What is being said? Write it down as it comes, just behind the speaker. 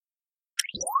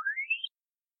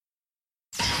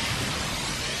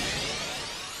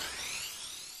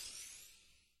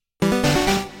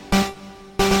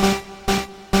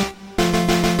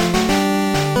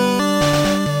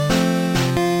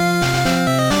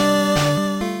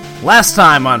Last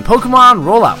time on Pokemon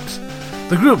Rollout.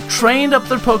 The group trained up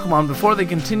their Pokemon before they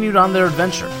continued on their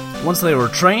adventure. Once they were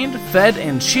trained, fed,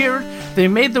 and cheered, they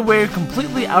made their way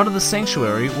completely out of the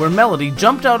sanctuary, where Melody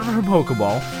jumped out of her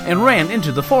Pokeball and ran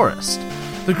into the forest.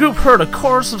 The group heard a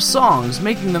chorus of songs,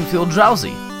 making them feel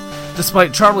drowsy.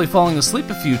 Despite Charlie falling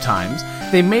asleep a few times,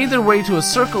 they made their way to a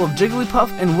circle of Jigglypuff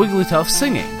and Wigglytuff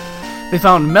singing. They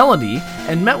found Melody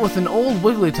and met with an old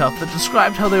Wigglytuff that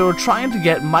described how they were trying to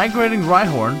get migrating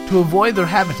Rhyhorn to avoid their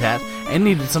habitat and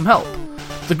needed some help.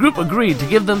 The group agreed to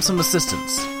give them some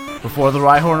assistance. Before the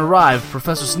Rhyhorn arrived,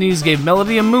 Professor Sneeze gave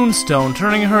Melody a Moonstone,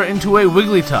 turning her into a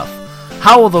Wigglytuff.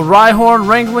 How will the Rhyhorn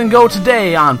wrangling go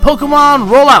today on Pokemon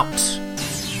Rollout?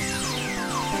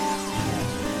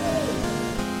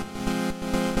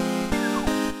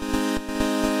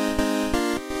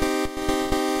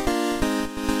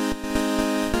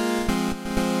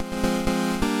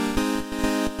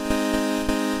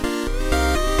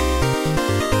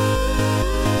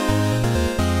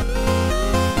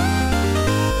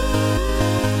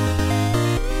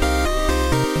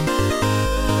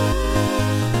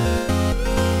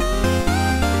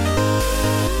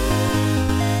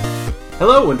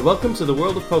 Hello and welcome to the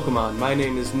world of Pokemon. My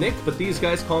name is Nick, but these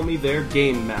guys call me their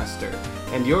Game Master.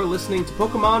 And you're listening to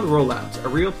Pokemon Rollout, a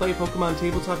real play Pokemon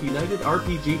Tabletop United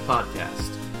RPG podcast.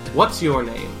 What's your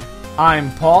name?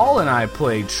 I'm Paul, and I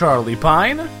play Charlie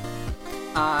Pine.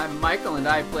 I'm Michael, and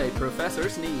I play Professor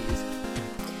Sneeze.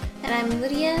 And I'm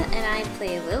Lydia, and I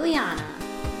play Liliana.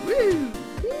 Woo!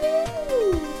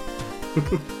 Woo!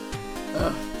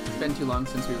 It's been too long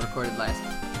since we recorded last.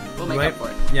 We'll make up for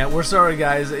it. Yeah, we're sorry,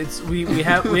 guys. We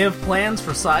have plans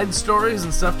for side stories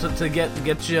and stuff to get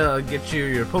you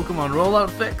your Pokemon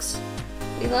rollout fix.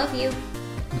 We love you.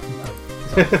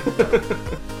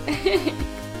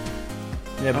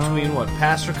 Yeah, between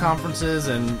pastor conferences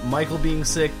and Michael being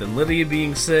sick, then Lydia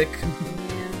being sick.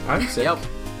 Yeah. I'm sick. Yep.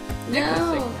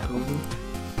 No.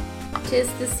 Mm-hmm. 'Tis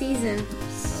the season.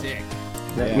 Sick.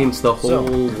 That means the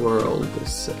whole world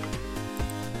is sick.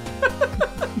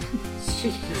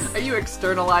 Jeez. Are you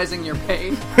externalizing your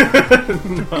pain?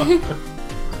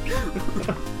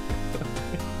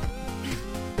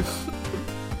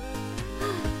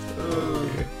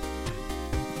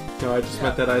 No, I just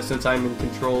meant that since I'm in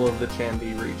control of the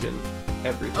Chandy region,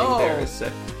 everything there is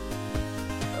sick.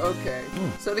 Okay.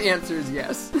 So the answer is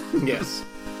yes. Yes.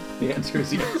 The answer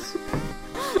is yes.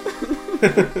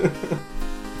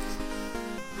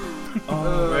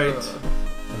 Alright.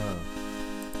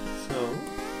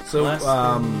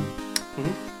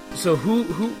 So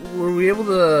who were we able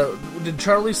to? Did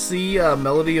Charlie see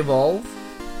Melody evolve?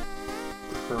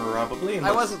 Probably.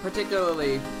 I wasn't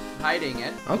particularly hiding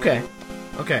it. Okay.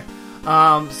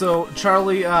 So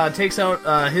Charlie takes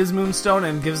out his Moonstone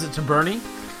and gives it to Bernie.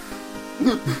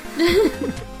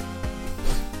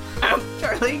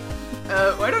 Charlie,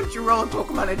 why don't you roll a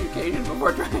Pokemon Education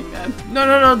before trying that?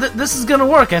 No. This is gonna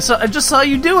work. I just saw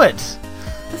you do it.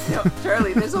 No,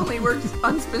 Charlie, this only works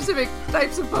on specific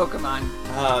types of Pokemon.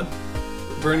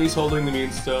 Bernie's holding the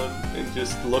Moonstone and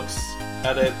just looks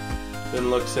at it, then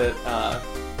looks at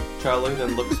Charlie,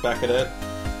 then looks back at it.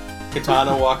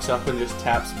 Katana walks up and just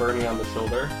taps Bernie on the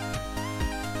shoulder.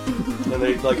 And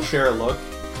they share a look.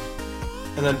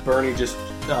 And then Bernie just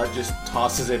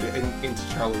tosses it into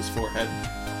Charlie's forehead.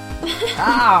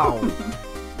 Ow!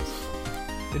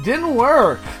 It didn't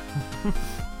work.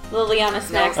 Liliana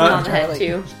smacks him on the head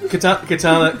too.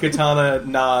 Katana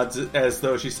nods as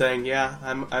though she's saying, "Yeah,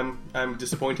 I'm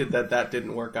disappointed that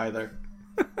didn't work either."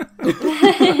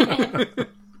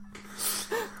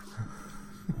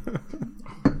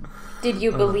 Did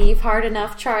you believe hard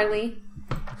enough, Charlie?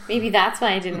 Maybe that's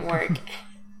why it didn't work.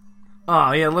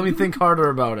 Oh yeah, let me think harder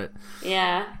about it.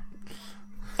 Yeah.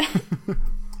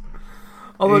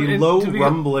 A low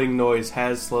rumbling noise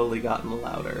has slowly gotten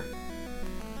louder.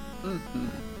 Mm-hmm.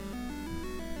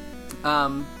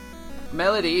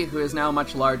 Melody, who is now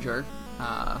much larger,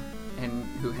 and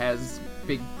who has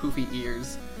big poofy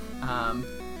ears,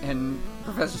 and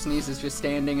Professor Sneeze is just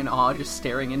standing in awe, just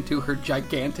staring into her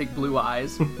gigantic blue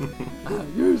eyes.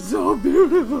 You're so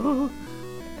beautiful!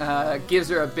 Gives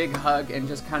her a big hug and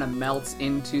just kind of melts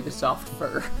into the soft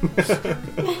fur.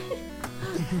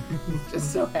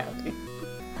 Just so happy.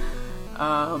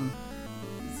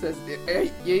 Says,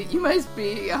 you must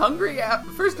be hungry,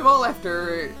 first of all,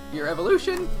 after your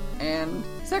evolution, and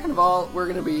second of all, we're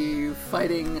going to be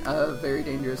fighting a very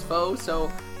dangerous foe,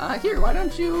 so here, why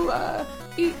don't you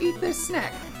eat this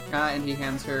snack? And he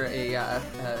hands her a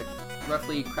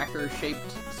roughly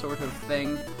cracker-shaped sort of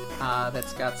thing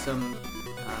that's got some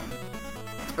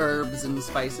herbs and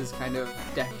spices kind of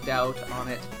decked out on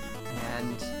it,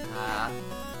 and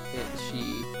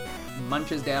she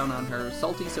munches down on her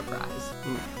salty surprise.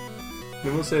 We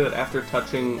will say that after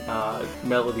touching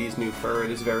Melody's new fur,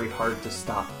 it is very hard to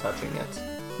stop touching it.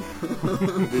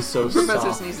 It is so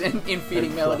Professor soft. Sneeze in feeding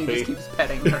and Melody fluffy. just keeps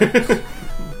petting her.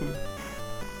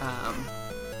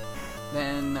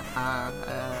 Then I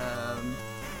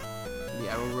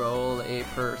will roll a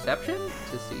perception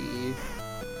to see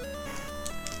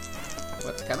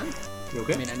what's coming.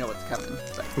 Okay. I mean, I know what's coming,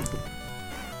 but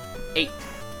 8.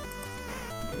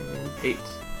 And 8.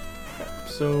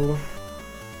 So,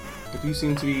 there do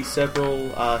seem to be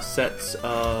several sets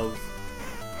of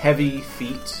heavy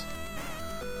feet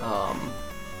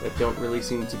that don't really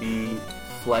seem to be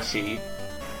fleshy,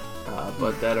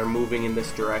 but that are moving in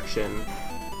this direction,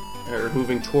 or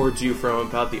moving towards you from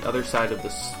about the other side of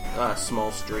this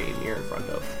small stream you're in front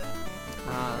of.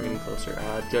 We're getting closer.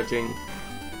 Judging,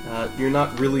 you're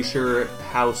not really sure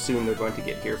how soon they're going to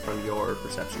get here from your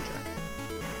perception check.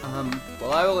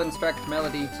 Well, I will instruct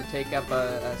Melody to take up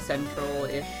a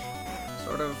central-ish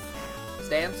sort of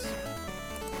stance.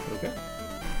 Okay.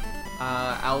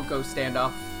 I'll go stand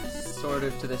off sort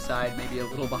of to the side, maybe a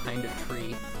little behind a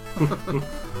tree.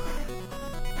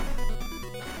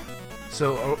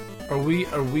 So are we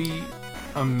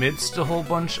amidst a whole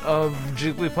bunch of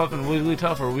Jigglypuff and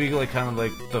Wigglytuff, or are we like kind of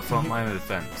like the front line of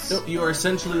defense? No, you are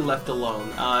essentially left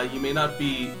alone. You may not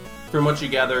be, from what you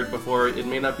gathered before, it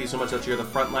may not be so much that you're the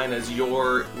front line as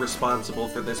you're responsible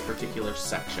for this particular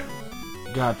section.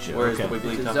 Gotcha. Whereas Okay. the It's a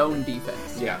Wigglytuff... zone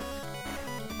defense. Yeah.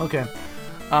 Okay.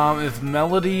 If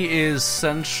Melody is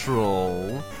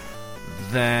central,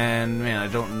 then man, I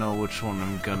don't know which one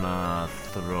I'm gonna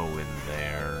throw in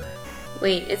there.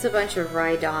 Wait, it's a bunch of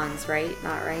Rhydons, right?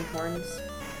 Not Rhyhorns?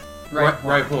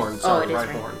 Rhyhorns. Sorry, it is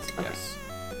Rhyhorns. Rhyhorns. Okay. Yes.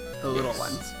 The little Yes.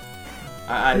 ones.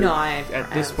 At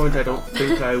this point, I don't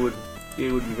think it would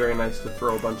be very nice to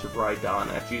throw a bunch of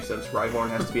Rhydon at you, since Rhyhorn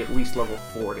has to be at least level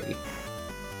 40.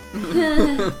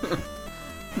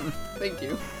 Thank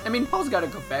you. I mean, Paul's got a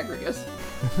Gofagrius.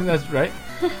 That's right.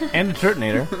 And a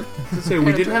Turtonator. So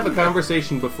we did have a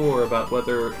conversation before about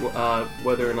whether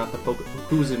or not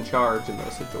who's in charge in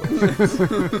those situations.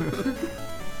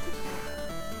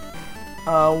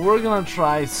 We're gonna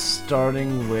try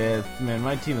starting with... Man,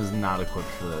 my team is not equipped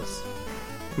for this.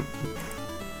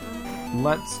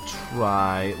 Let's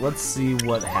see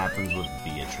what happens with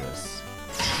Beatrice.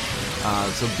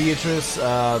 So Beatrice,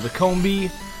 the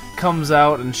Combi comes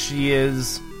out and she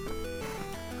is...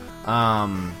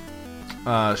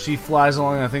 she flies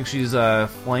along. I think she's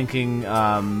flanking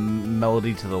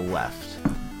Melody to the left.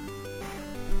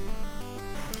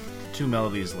 2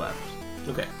 Melodies left.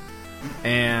 Okay.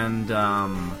 And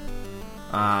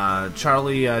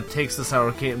Charlie takes the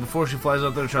sour candy. Before she flies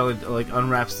out there, Charlie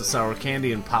unwraps the sour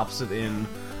candy and pops it in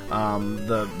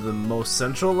the most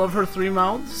central of her 3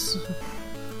 mouths.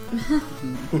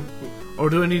 Or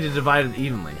do I need to divide it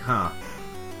evenly? Huh?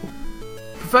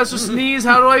 Professor Sneeze,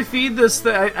 how do I feed this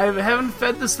thing? I haven't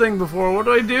fed this thing before. What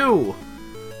do I do?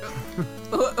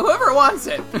 Whoever wants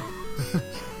it.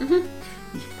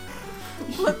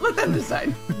 let them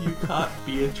decide. You caught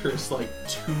Beatrice like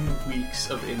 2 weeks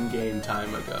of in-game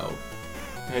time ago,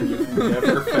 and you've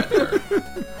never fed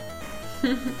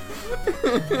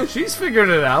her. She's figured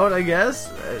it out, I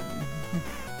guess.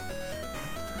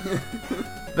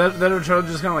 That or Charlie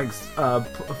just kind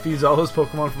of feeds all his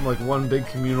Pokemon from like one big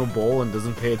communal bowl and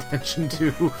doesn't pay attention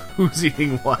to who's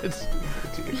eating what. So,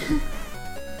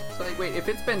 like, wait, if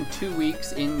it's been 2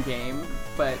 weeks in game,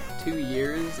 but 2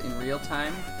 years in real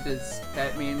time, does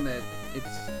that mean that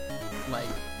it's like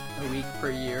a week per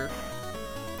year?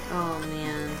 Oh,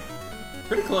 man.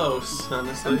 Pretty close,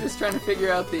 honestly. I'm just trying to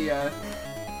figure out the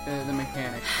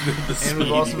mechanics. And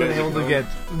we've also been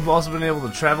able to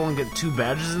travel and get 2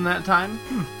 badges in that time.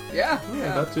 Yeah.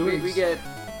 about 2 we weeks. get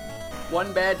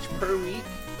 1 badge per week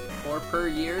or per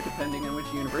year, depending on which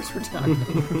universe we're talking.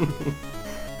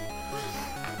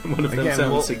 One of them Again,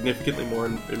 sounds significantly more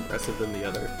impressive than the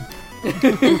other.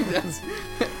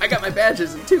 I got my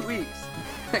badges in 2 weeks.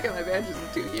 I got my badges in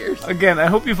 2 years. Again, I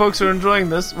hope you folks are enjoying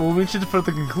this. We'll reach it for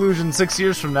the conclusion 6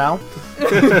 years from now.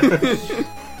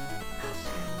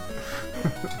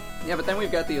 Yeah, but then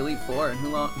we've got the Elite Four, and who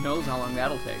knows how long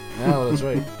that'll take. Yeah, that's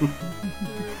right.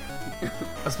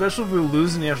 Especially if we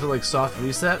lose and you have to like soft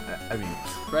reset. I mean,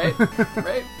 Right?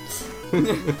 Right?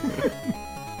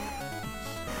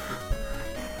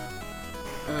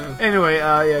 anyway,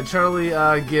 yeah, Charlie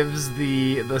gives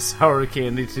the sour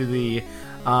candy to the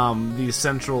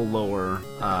central lower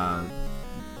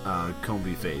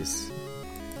Combi face.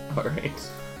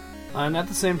 Alright. And at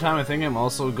the same time, I think I'm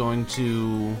also going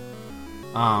to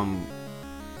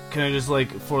can I just,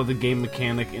 like, for the game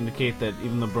mechanic, indicate that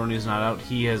even though Bernie's not out,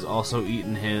 he has also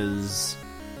eaten his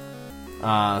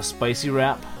spicy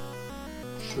wrap?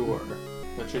 Sure.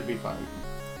 That should be fine.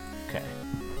 Okay.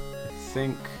 I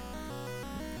think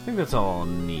that's all I'll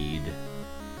need.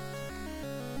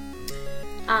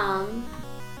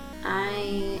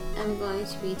 I am going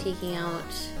to be taking out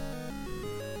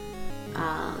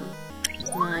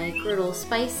my Griddle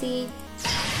Spicy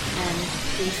and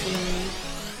placing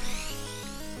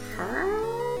her.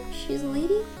 She's a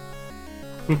lady?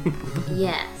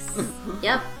 Yes.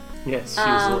 Yep. Yes, she's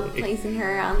a lady. Placing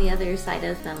her on the other side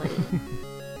of Melody.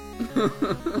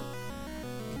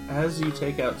 As you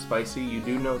take out Spicy, you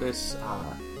do notice,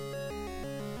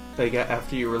 like,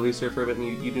 after you release her for a bit,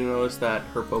 you do notice that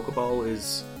her Pokeball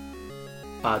is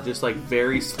just, like,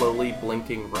 very slowly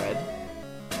blinking red.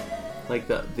 Like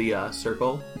the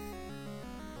circle.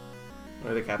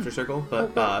 Or the capture circle.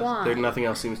 But why? nothing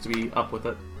else seems to be up with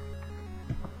it.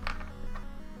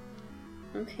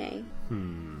 Okay.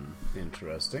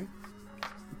 Interesting.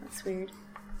 That's weird.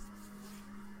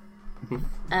 Can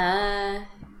I...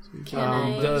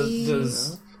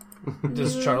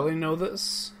 Does Charlie know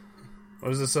this? Or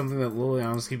is this something that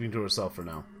Liliana's keeping to herself for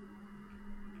now?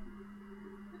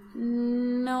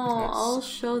 No, I'll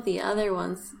show the other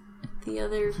ones. The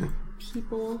other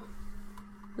people.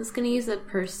 I was gonna use a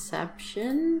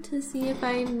perception to see if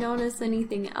I notice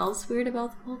anything else weird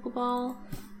about the Pokeball.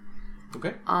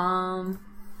 Okay. I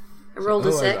rolled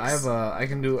a 6. I have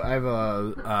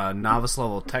a novice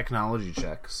level technology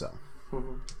check, so.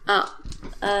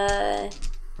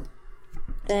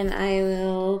 Then I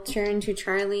will turn to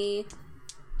Charlie,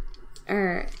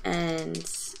 and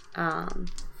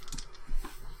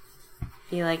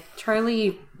be like,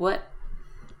 Charlie, what?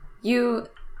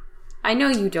 I know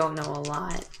you don't know a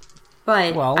lot,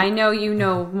 but I know you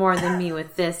know more than me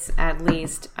with this, at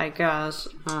least, I guess.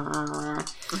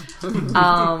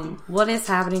 What is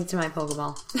happening to my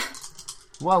Pokeball?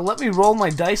 Well, let me roll my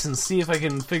dice and see if I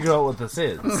can figure out what this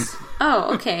is.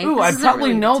 Oh, okay. Ooh, I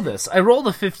probably know this. I rolled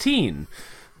a 15.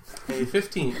 A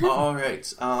 15.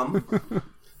 Alright.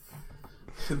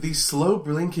 The slow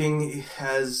blinking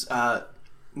has, of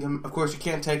course, you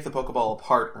can't take the Pokeball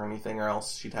apart or anything, or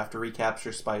else she'd have to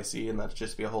recapture Spicy, and that'd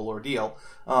just be a whole ordeal.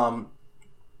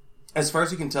 As far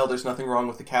as you can tell, there's nothing wrong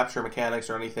with the capture mechanics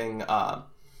or anything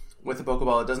with the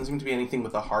Pokeball. It doesn't seem to be anything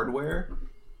with the hardware.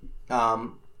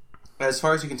 As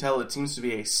far as you can tell, it seems to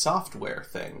be a software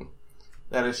thing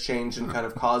that has changed and kind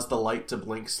of caused the light to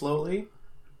blink slowly.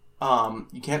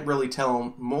 You can't really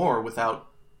tell more without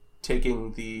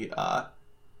taking the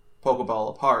Pokeball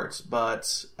apart,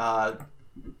 but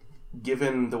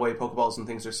given the way Pokeballs and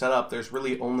things are set up, there's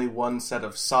really only one set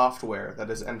of software that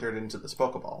is entered into this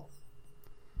Pokeball.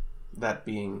 That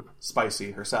being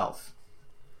Spicy herself.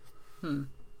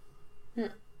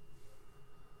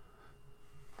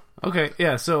 Okay,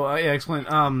 yeah, so, explain.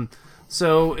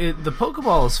 So, the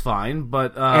Pokeball is fine,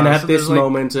 but... and at so this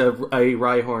moment, a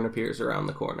Rhyhorn appears around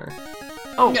the corner.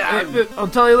 Oh, I'll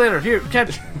tell you later. Here,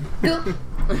 catch.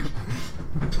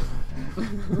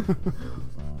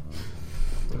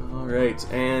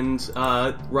 Alright, and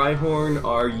Rhyhorn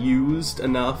are used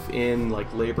enough in,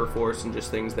 like, labor force and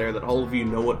just things there that all of you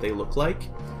know what they look like.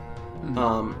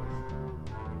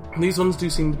 These ones do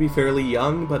seem to be fairly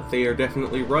young, but they are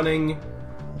definitely running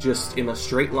just in a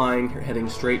straight line, heading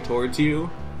straight towards you.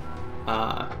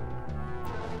 Can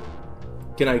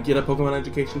I get a Pokemon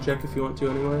education check if you want to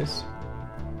anyways?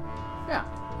 Yeah.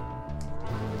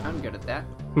 I'm good at that.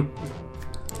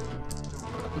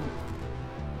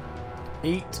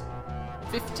 8.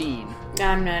 15.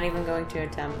 I'm not even going to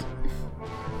attempt.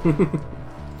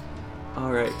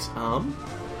 Alright,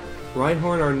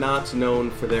 Rhyhorn are not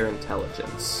known for their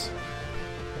intelligence.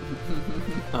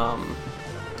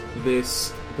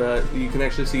 You can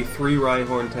actually see 3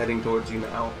 Rhyhorns heading towards you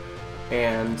now,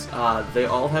 and they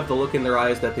all have the look in their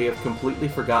eyes that they have completely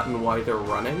forgotten why they're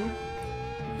running.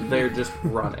 They're just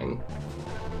running.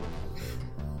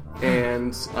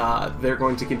 And they're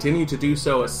going to continue to do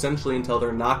so essentially until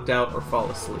they're knocked out or fall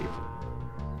asleep.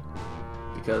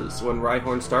 Because when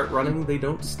Rhyhorns start running, they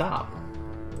don't stop.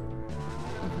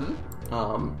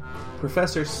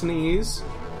 Professor Sneeze,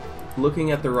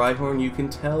 looking at the Rhyhorn, you can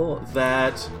tell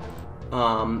that 2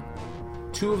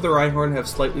 of the Rhyhorn have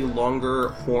slightly longer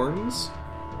horns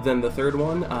than the third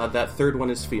one. That third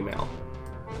one is female.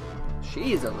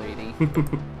 She's a lady.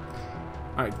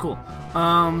 Alright, cool.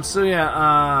 So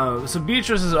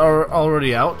Beatrice is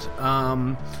already out.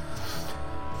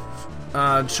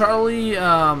 Charlie,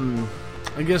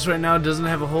 I guess right now doesn't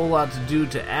have a whole lot to do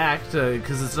to act,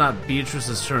 because it's not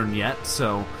Beatrice's turn yet,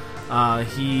 so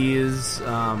he is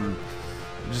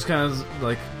just kind of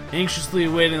like anxiously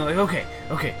waiting, like, okay,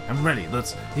 I'm ready.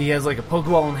 He has like a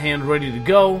Pokeball in hand, ready to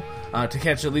go to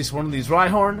catch at least one of these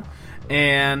Rhyhorn,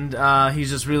 and he's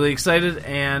just really excited,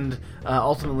 and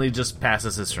ultimately just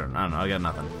passes his turn. I don't know, I got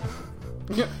nothing.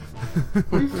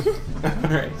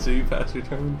 Alright, so you pass your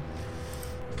turn.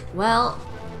 Well,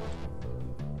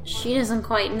 she doesn't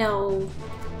quite know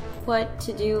what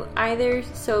to do either,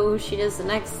 so she does the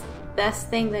next best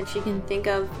thing that she can think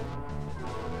of,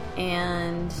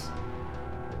 and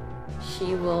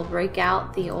she will break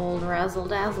out the old Razzle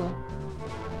Dazzle.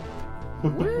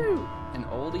 Woo! An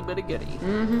oldie but a goodie.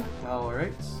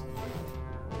 Alright.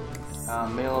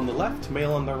 Male on the left,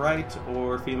 male on the right,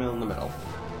 or female in the middle?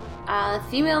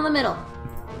 Female in the middle.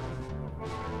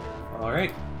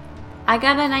 Alright. I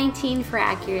got a 19 for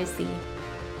accuracy,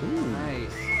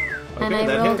 Nice. and Okay, I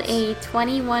that rolled hits. a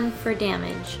 21 for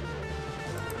damage.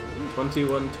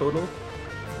 21 total.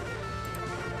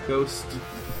 Ghost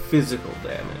physical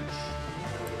damage.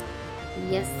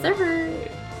 Yes, sir.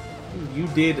 You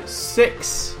did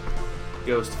 6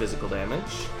 ghost physical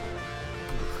damage.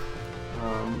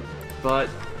 But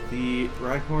the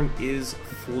Rhyhorn is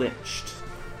flinched.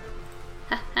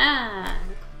 Ha!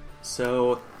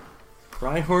 So,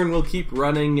 Rhyhorn will keep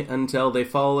running until they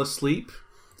fall asleep,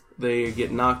 they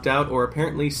get knocked out, or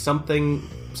apparently someone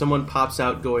pops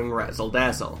out going razzle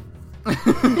dazzle. This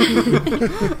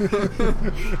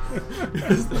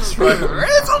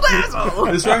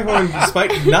Rhyhorn,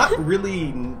 despite not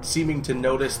really seeming to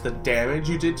notice the damage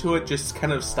you did to it, just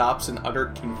kind of stops in utter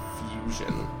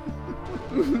confusion.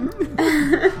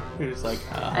 You're just like,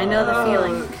 I know the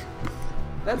feeling.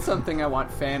 That's something I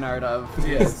want fan art of.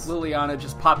 Yes. Liliana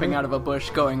just popping out of a bush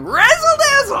going, Razzle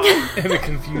Dazzle! And a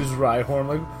confused Rhyhorn,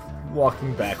 like,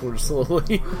 walking backwards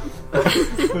slowly.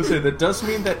 I would say that does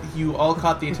mean that you all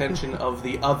caught the attention of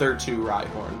the other 2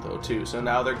 Rhyhorn, though, too. So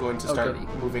now they're going to start goody.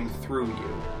 moving through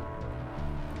you.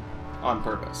 On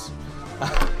purpose.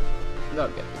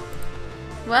 Okay.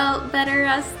 Well, better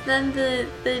us than the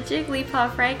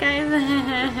Jigglypuff, right, guys?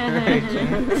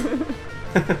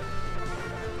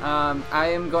 I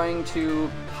am going to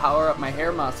power up my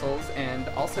hair muscles and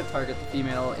also target the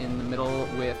female in the middle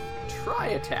with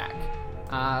Tri-Attack.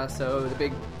 So the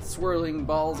big swirling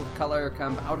balls of color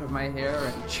come out of my hair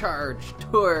and charge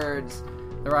towards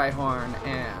the Rhyhorn,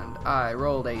 and I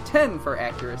rolled a 10 for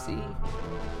accuracy.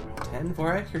 10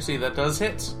 for accuracy, that does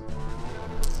hit.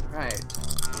 Right.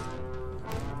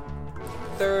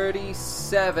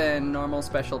 37 normal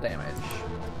special damage.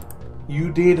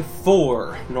 You did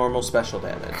 4 normal special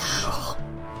damage. Wow.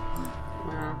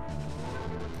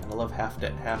 I love half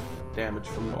damage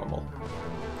from normal.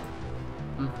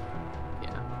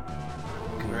 Yeah.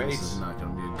 Right. This is not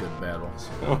going to be a good battle.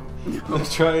 The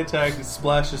Tri-Attack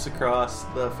splashes across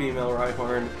the female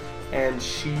Rhyhorn, and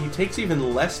she takes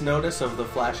even less notice of the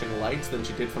flashing lights than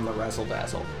she did from the Razzle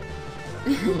Dazzle.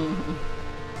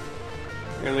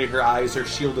 Apparently her eyes are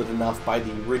shielded enough by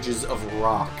the ridges of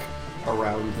rock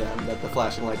around them that the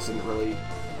flashing lights didn't really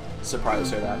surprise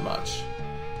her that much.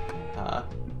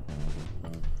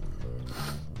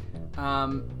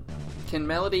 Can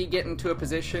Melody get into a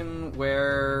position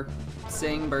where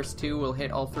Sing Burst 2 will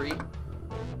hit all 3?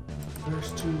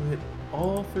 Burst 2 hit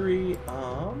all 3.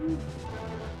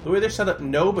 The way they're set up,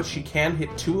 no, but she can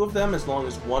hit 2 of them as long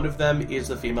as one of them is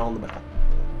the female in the middle.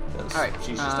 Alright.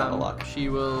 She's just out of luck. She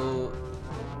will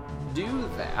do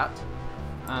that.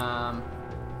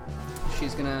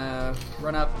 She's gonna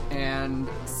run up and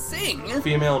sing.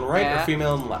 Female in right or at-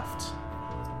 female in left?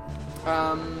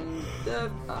 On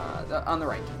the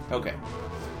right. Okay.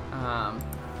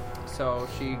 So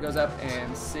she goes up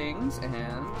and sings,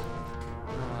 and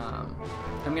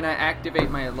I'm gonna activate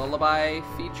my lullaby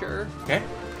feature, Okay.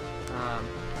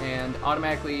 and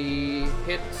automatically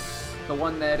hits the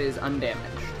one that is undamaged.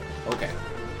 Okay.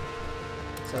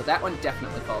 So that one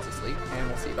definitely falls asleep, and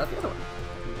we'll see about the other one.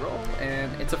 We roll,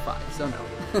 and it's a 5, so no.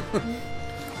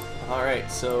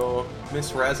 Alright, so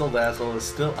Miss Razzle Dazzle is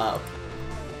still up.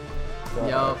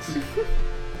 Yup.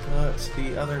 But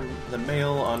the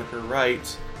male on her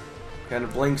right kind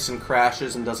of blinks and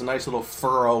crashes and does a nice little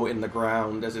furrow in the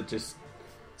ground as it just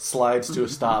slides to a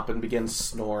stop and begins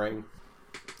snoring.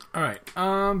 Alright,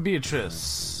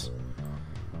 Beatrice.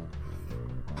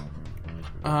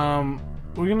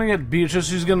 We're gonna get Beatrice.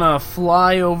 She's gonna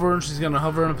fly over and she's gonna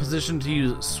hover in a position to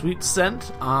use Sweet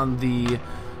Scent on the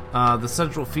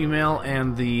central female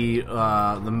and the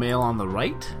male on the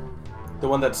right. The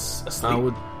one that's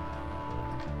asleep.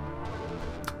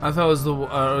 I thought it was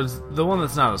the one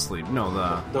that's not asleep. No,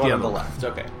 the one on other the left.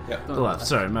 Okay. Yep. The left.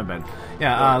 Sorry, my bad.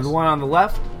 Yeah, the one on the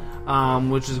left,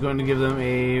 which is going to give them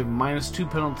a -2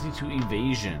 penalty to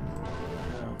evasion.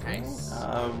 Nice.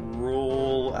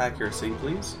 Roll accuracy,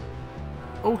 please.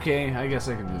 Okay, I guess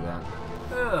I can do that.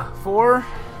 4.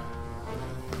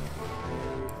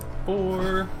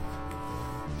 4.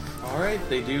 Alright,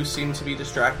 they do seem to be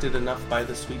distracted enough by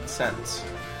the sweet scents.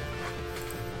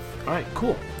 Alright,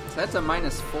 cool. So that's a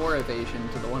 -4 evasion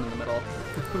to the one in the middle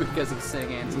because of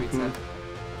Sing and Sweet Scent.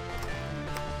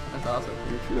 That's awesome.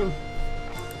 True.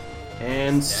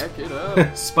 And Stack it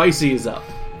up. Spicy is up.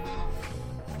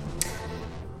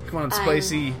 Come on,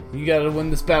 Spicy. You gotta win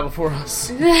this battle for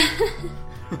us.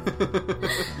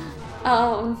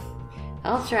 I'll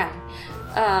try.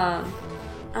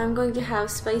 I'm going to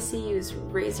have Spicy use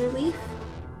Razor Leaf.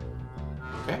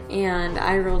 Okay. And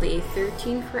I rolled a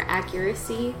 13 for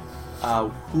accuracy.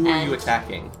 Who are you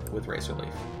attacking with Razor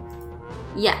Leaf?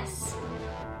 Yes.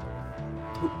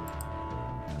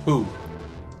 Who?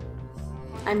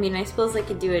 I mean, I suppose I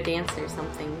could do a dance or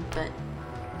something, but...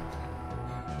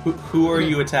 Who are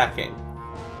you attacking?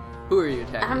 Who are you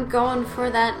attacking? I'm going for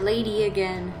that lady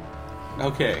again.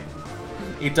 Okay.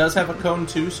 It does have a cone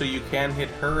too, so you can hit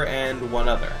her and one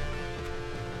other.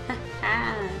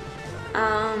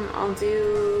 I'll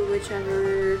do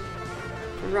whichever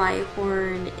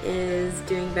Rhyhorn is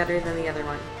doing better than the other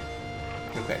one.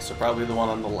 Okay, so probably the one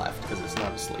on the left, because it's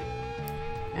not asleep.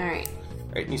 Alright.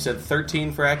 Right, and you said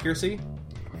 13 for accuracy?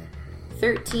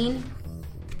 13.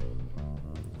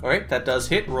 Alright, that does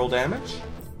hit. Roll damage.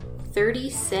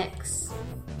 36.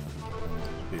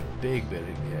 Big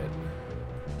hit.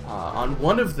 On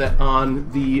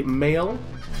the male,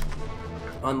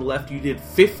 on the left, you did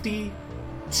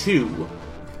 52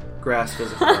 grass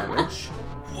physical damage.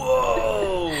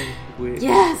 Whoa! Which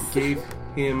Yes! gave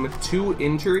him 2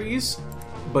 injuries,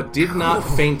 but did not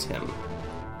faint him.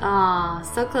 Aw,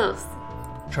 so close.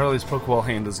 Charlie's Pokeball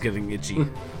hand is getting itchy.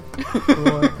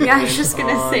 Yeah, I was just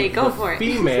gonna On say, go the for it.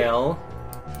 Female,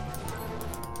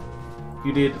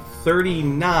 you did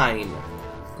 39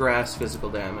 grass physical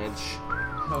damage.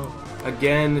 Oh.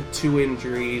 Again, 2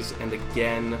 injuries, and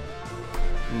again,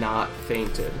 not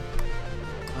fainted.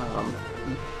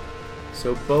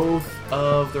 So both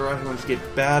of the Rhyhorns get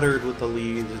battered with the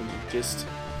leaves and just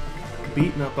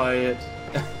beaten up by it.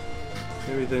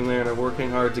 Everything there, and are working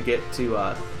hard to get to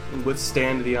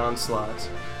withstand the onslaught.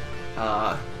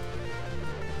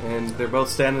 And they're both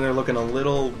standing there looking a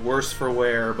little worse for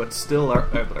wear, but still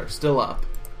are still up.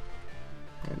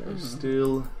 And are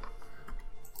still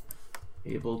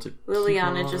able to.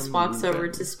 Liliana keep just on walks over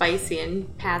moving. to Spicy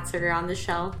and pats her on the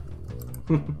shell.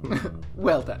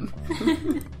 Well done.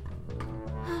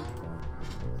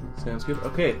 Sounds good.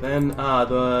 Okay, then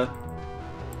the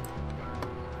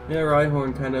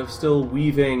Rhyhorn kind of still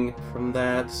weaving from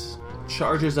that,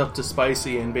 charges up to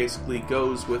Spicy and basically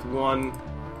goes with one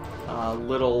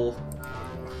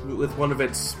with one of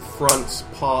its front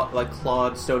paw, like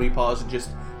clawed, stony paws, and just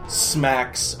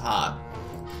smacks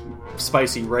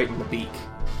Spicy right in the beak.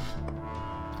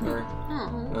 Or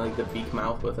like the beak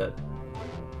mouth with it.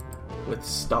 With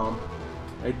Stomp.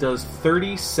 It does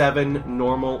 37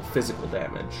 normal physical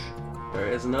damage.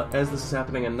 As this is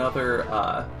happening, another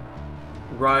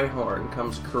Rhyhorn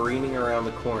comes careening around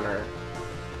the corner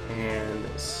and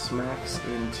smacks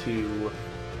into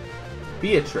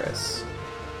Beatrice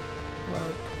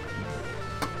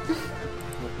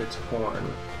with its horn.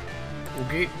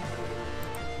 Okay.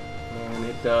 And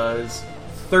it does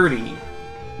 30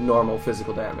 normal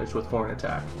physical damage with horn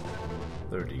attack.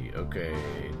 30. Okay.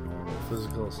 Normal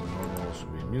physical, so normal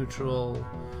should be neutral.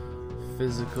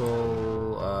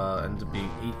 Physical ends up being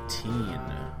 18.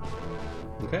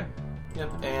 Okay.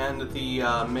 Yep, and the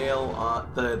male,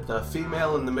 the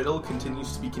female in the middle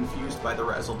continues to be confused by the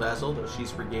razzle dazzle, though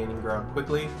she's regaining ground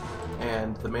quickly,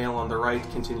 and the male on the right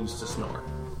continues to snore.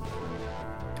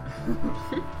 And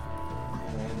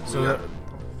So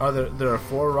there are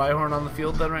 4 Rhyhorn on the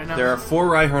field then right now? there are 4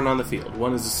 Rhyhorn on the field.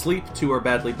 1 is asleep, 2 are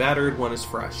badly battered, 1 is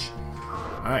fresh.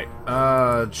 Alright,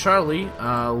 Charlie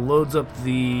loads up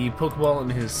the Pokeball in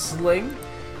his sling.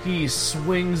 He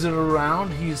swings it around.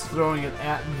 He's throwing it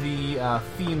at the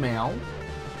female.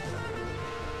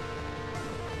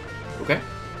 Okay.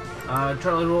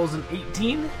 Charlie rolls an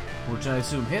 18, which I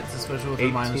assume hits, especially with a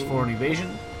 18. -4 in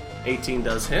evasion. 18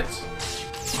 does hit.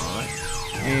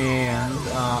 And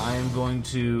I am going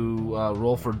to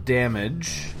roll for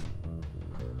damage.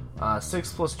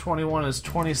 6 plus 21 is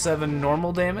 27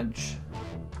 normal damage.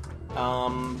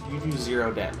 You do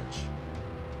 0 damage.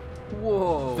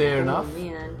 Whoa. Fair enough.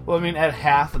 Man. Well, I mean, at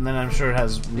half, and then I'm sure it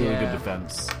has really good Yeah.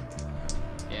 defense.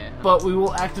 Yeah. But we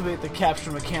will activate the capture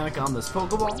mechanic on this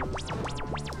Pokeball.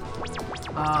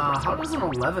 How does an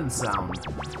 11 sound?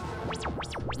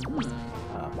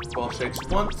 Ball shakes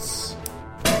once.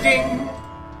 Ding!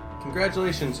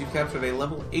 Congratulations, you've captured a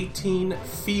level 18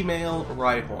 female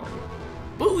Rhyhorn.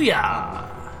 Booyah!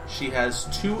 She has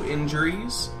 2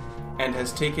 injuries and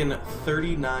has taken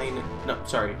 49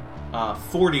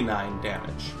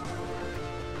 damage.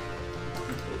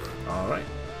 Alright.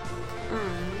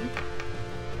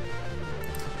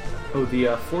 Oh, the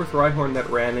 4th Rhyhorn that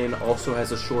ran in also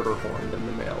has a shorter horn than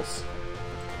the males.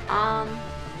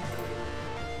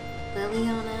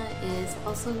 Liliana is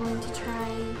also going to try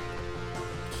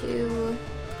to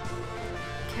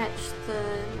catch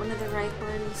one of the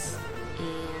Rhyhorns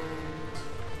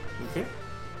and... Okay.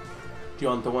 Do you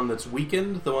want the one that's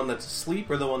weakened, the one that's asleep,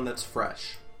 or the one that's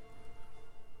fresh?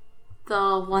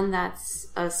 The one that's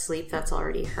asleep that's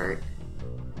already hurt.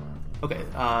 Okay,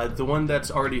 the one that's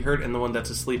already hurt and the one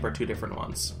that's asleep are 2 different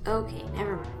ones. Okay,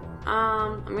 never mind.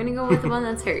 I'm gonna go with the one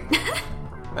that's hurt.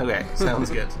 Okay,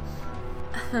 sounds good.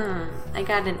 I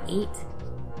got an 8.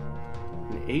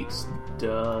 An 8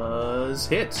 does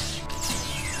hit.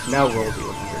 Now roll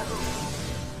the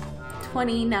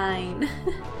 29.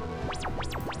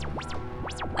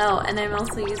 Oh, and I'm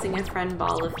also using a friend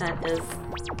ball if that does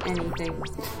anything.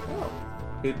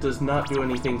 It does not do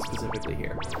anything specifically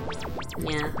here.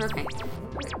 Yeah, okay.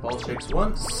 Ball shakes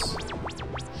once,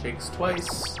 shakes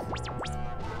twice.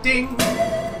 Ding!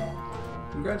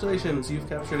 Congratulations, you've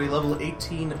captured a level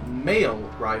 18 male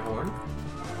Rhyhorn.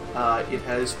 It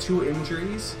has 2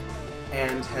 injuries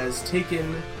and has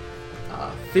taken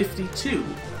 52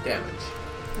 damage.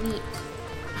 Neat.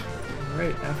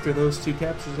 Alright, after those 2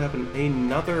 captures happen,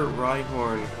 another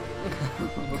Rhyhorn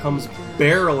comes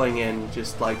barreling in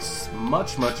just like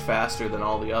much faster than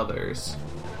all the others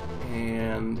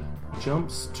and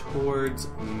jumps towards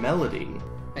Melody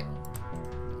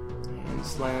and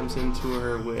slams into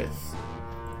her with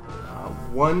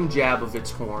 1 jab of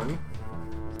its horn.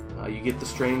 You get the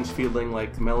strange feeling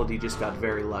like Melody just got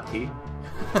very lucky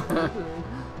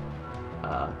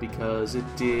because it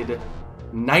did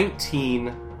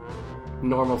 19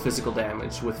 normal physical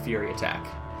damage with Fury Attack.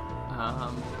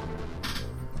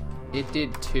 It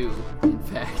did 2, in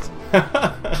fact.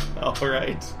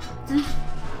 Alright.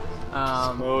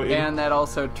 And that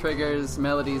also triggers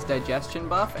Melody's digestion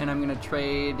buff, and I'm going to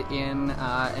trade in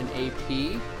an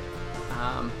AP.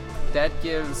 That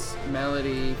gives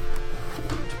Melody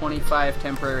 25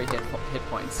 temporary hit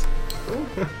points.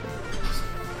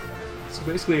 So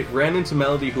basically, it ran into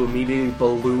Melody, who immediately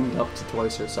ballooned up to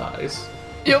twice her size.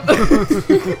 Yep.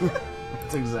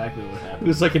 That's exactly what happened. It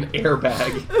was like an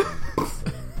airbag.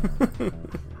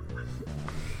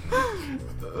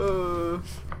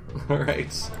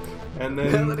 Alright. And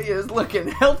then... Melody is looking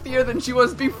healthier than she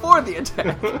was before the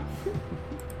attack.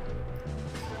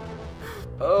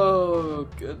 Oh,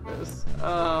 goodness.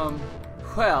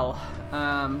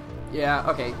 Yeah,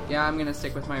 okay. Yeah, I'm gonna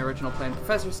stick with my original plan.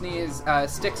 Professor Sneeze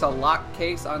sticks a lock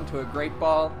case onto a great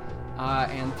ball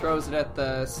and throws it at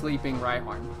the sleeping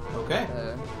Rhyhorn. Okay.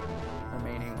 The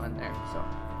remaining one there, so...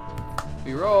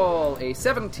 We roll a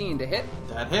 17 to hit.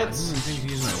 That I hits. didn't even think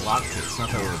of using my lock pick. It's not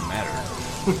that it would matter.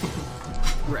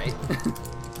 Right.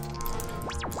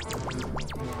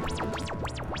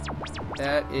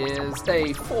 That is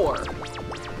a 4.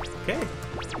 Okay.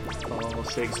 Ball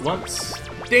shakes once.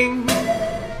 Ding!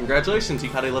 Congratulations, you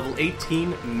got a level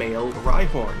 18 male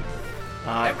Rhyhorn.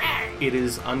 It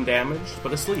is undamaged,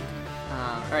 but asleep.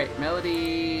 Alright,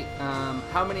 Melody,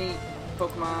 how many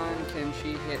Pokemon can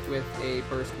she hit with a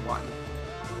burst 1?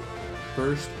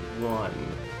 First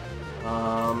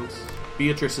one.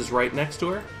 Beatrice is right next to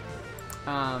her.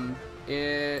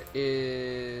 It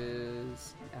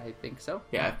is... I think so.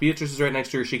 Yeah, if Beatrice is right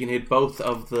next to her, she can hit both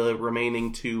of the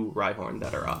remaining 2 Rhyhorn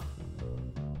that are up.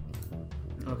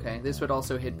 Okay, this would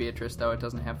also hit Beatrice, though it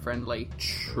doesn't have friendly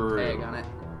True. tag on it.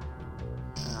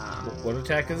 What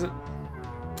attack is it?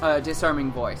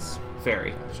 Disarming Voice.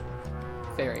 Fairy.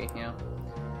 Fairy, yeah.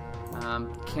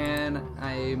 Can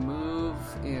I move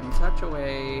in such a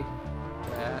way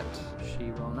that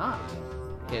she will not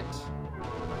hit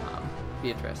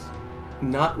Beatrice?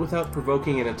 Not without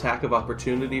provoking an attack of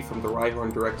opportunity from the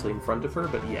Rhyhorn directly in front of her,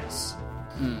 but yes.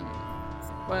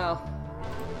 Well,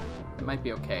 it might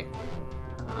be okay.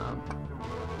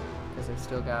 Because I've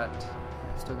still got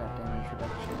damage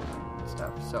reduction and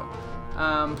stuff. So,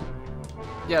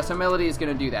 yeah. So Melody is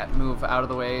going to do that. Move out of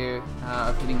the way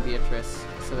of hitting Beatrice,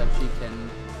 so that she can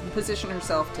position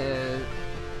herself to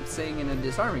sing in a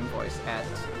disarming voice at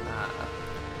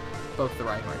both the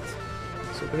Rhyhorns.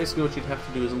 So basically, what you'd have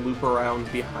to do is loop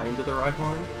around behind the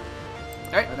Rhyhorn.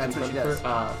 Alright, that's what she does.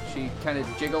 Her, she kind of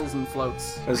jiggles and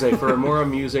floats. I say, for a more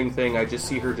amusing thing, I just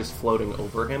see her just floating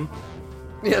over him.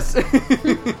 Yes.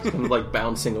 And like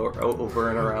bouncing over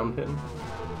and around him.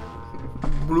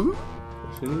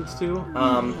 She needs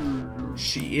to.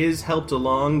 She is helped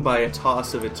along by a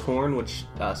toss of its horn, which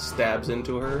stabs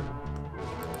into her.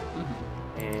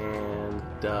 And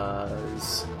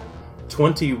does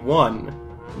 21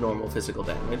 normal physical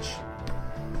damage.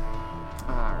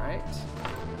 Alright.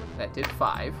 That did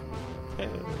 5. Okay.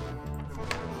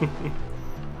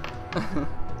 A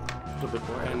little bit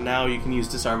more. And now you can use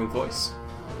Disarming Voice.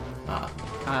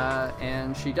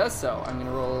 And she does so. I'm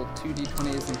gonna roll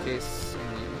 2d20s in case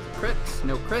any crit.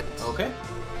 No crit. Okay.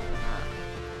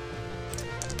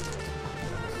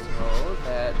 So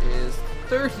that is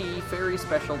 30 fairy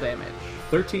special damage.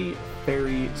 30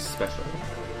 fairy special.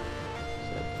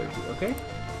 So 30, okay.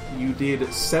 You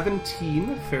did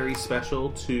 17 fairy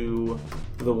special to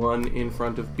the one in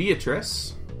front of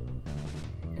Beatrice.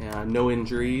 No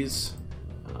injuries.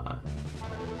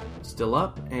 Still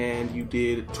up. And you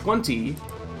did 20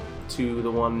 to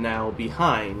the one now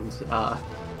behind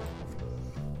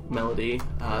Melody.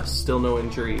 Still no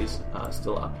injuries.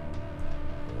 Still up.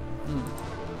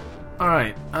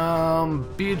 Alright,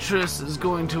 Beatrice is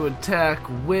going to attack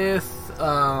with,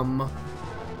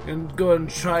 and go ahead and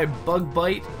try Bug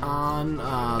Bite on,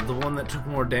 the one that took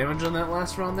more damage on that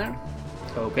last round there.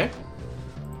 Okay.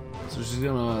 So she's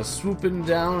gonna swoop in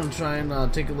down and try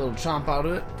and, take a little chomp out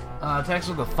of it. Attacks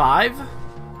with a 5.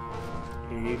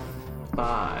 A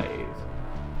 5.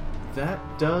 That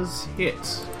does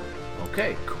hit.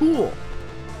 Okay, cool.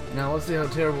 Now let's see how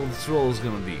terrible this roll is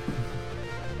gonna be.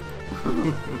 5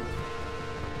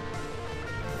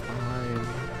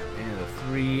 and a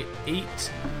 3,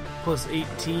 8 plus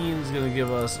 18 is going to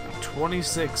give us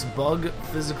 26 bug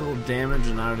physical damage,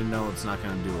 and I already know it's not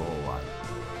going to do a whole lot.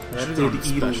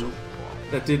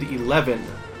 That did 11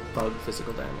 bug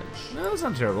physical damage. No, that's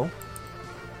not terrible.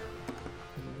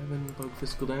 11 bug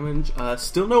physical damage.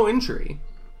 Still no injury.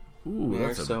 Ooh,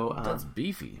 there, that's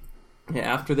beefy.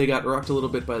 Yeah, after they got rocked a little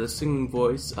bit by the singing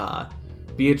voice,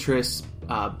 Beatrice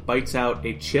bites out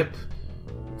a chip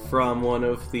from one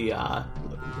of the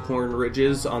horn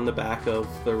ridges on the back of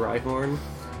the Rhyhorn,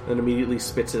 and immediately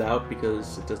spits it out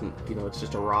because it doesn't, it's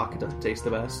just a rock, it doesn't taste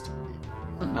the best.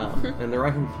 And the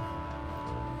Rhyhorn,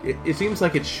 it seems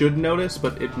like it should notice,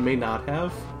 but it may not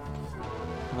have.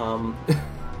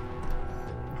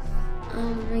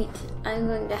 Alright, I'm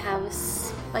going to have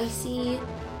Spicy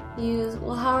use...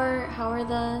 Well, how are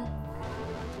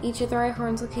each of the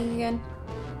Rhyhorns looking again?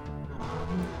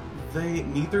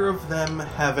 Neither of them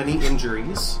have any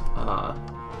injuries,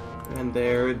 and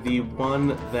they're the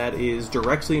one that is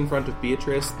directly in front of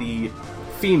Beatrice. The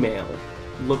female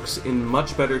looks in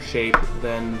much better shape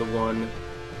than the one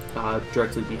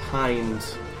directly behind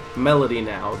Melody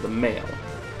now, the male.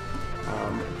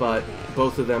 But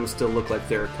both of them still look like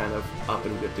they're kind of up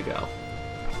and good to go.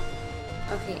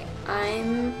 Okay,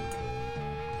 I'm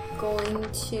going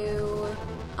to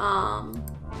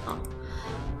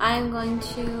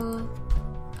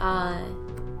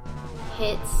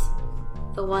hit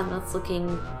the one that's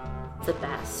looking the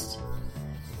best.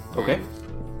 Okay.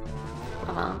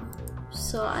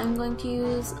 So I'm going to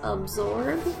use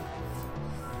Absorb.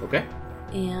 Okay.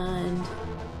 And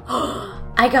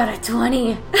I got a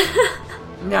 20.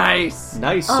 Nice.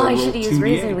 Nice. Oh, So I roll should have used 2d8.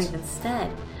 Razor Leaf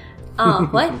instead.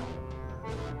 What?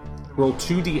 Roll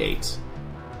 2d8.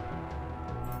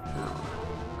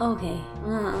 Okay.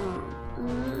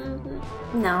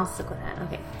 No, I'll stick with that.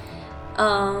 Okay.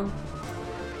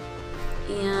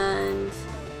 And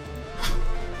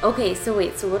okay. So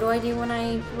wait. So what do I do when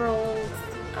I roll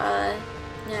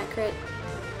nat crit?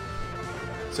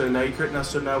 So now you crit now.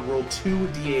 So now roll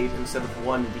 2d8 instead of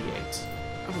 1d8.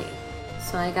 Okay.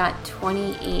 So I got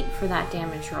 28 for that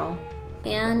damage roll,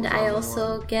 and I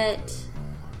also get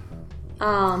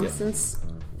since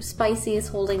Spicy is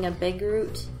holding a big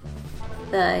root.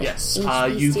 The Yes,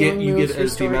 HP you stealing get moves as the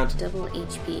restore amount. double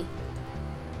HP.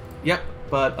 Yep,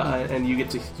 but and you get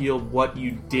to heal what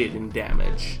you did in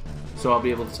damage. So I'll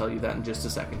be able to tell you that in just a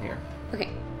second here. Okay.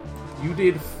 You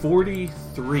did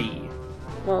 43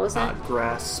 What was that?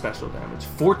 grass special damage.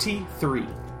 43.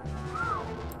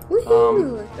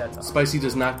 Woohoo! That's awesome. Spicy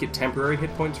does not get temporary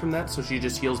hit points from that, so she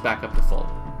just heals back up to full.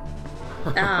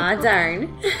 Aw,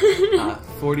 darn.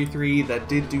 43, that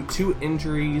did do 2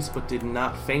 injuries, but did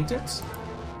not faint it.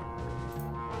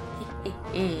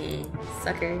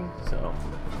 Sucker. So,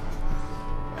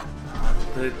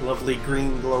 the lovely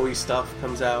green glowy stuff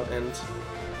comes out and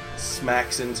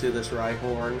smacks into this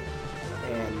Rhyhorn,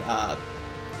 and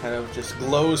kind of just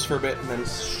glows for a bit, and then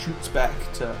shoots back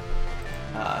to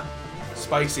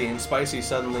Spicy. And Spicy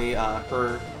suddenly,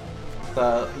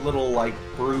 the little like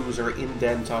bruise or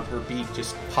indent on her beak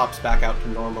just pops back out to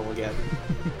normal again.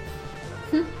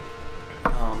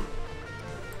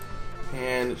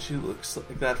 And she looks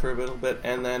like that for a little bit,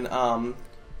 and then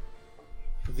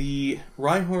the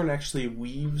Rhyhorn actually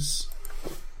weaves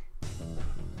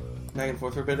back and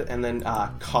forth for a bit, and then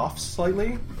coughs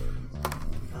slightly.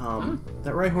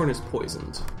 That Rhyhorn is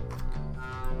poisoned.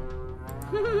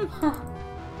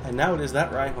 And now it is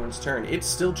that Rhyhorn's turn. It's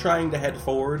still trying to head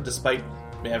forward despite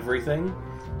everything.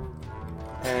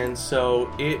 And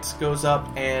so it goes up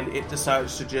and it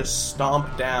decides to just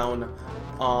stomp down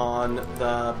on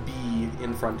the bee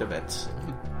in front of it.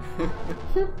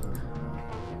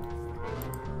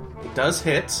 It does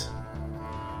hit.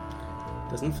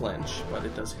 Doesn't flinch, but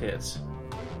it does hit.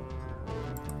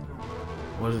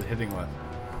 What is it hitting with?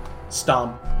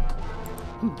 Stomp.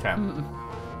 Okay.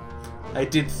 I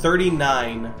did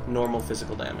 39 normal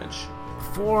physical damage.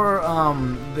 Before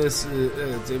this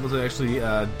it's able to actually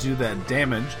do that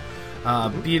damage,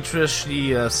 Beatrice,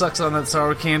 she sucks on that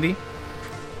sour candy.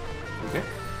 Okay.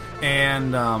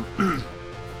 And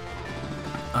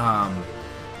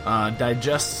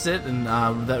digests it, and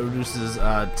that reduces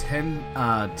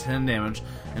 10 damage.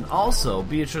 And also,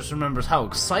 Beatrice remembers how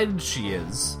excited she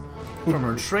is from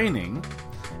her training,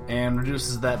 and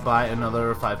reduces that by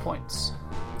another 5 points.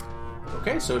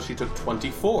 Okay, so she took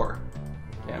 24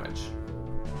 damage.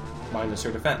 Minus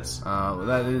her defense.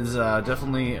 That is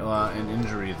definitely an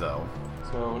injury, though.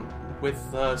 So, with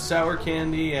sour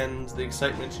candy and the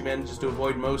excitement, she manages to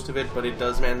avoid most of it, but it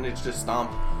does manage to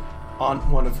stomp on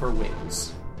one of her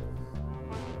wings.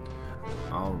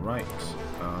 Alright.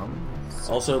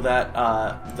 Also, that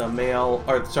the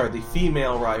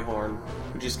female Rhyhorn,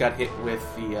 who just got hit with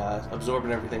the absorb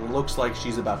and everything, looks like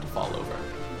she's about to fall over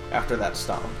after that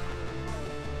stomp.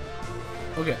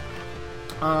 Okay.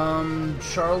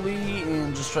 Charlie,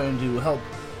 and just trying to help.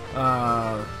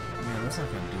 Man, that's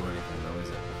not going to do anything, though, is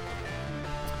it?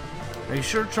 Are you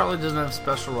sure Charlie doesn't have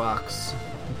special rocks?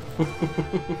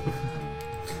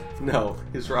 No,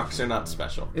 his rocks are not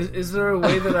special. Is there a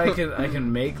way that I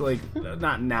can make, like,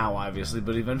 not now, obviously,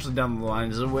 but eventually down the line,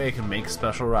 is there a way I can make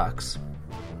special rocks?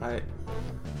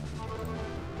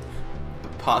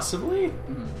 Possibly?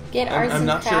 Get arts I'm and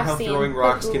not sure how craftsy throwing and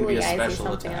rocks put can be a googly eyes or special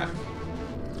something attack. on.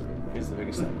 Is the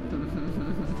biggest thing.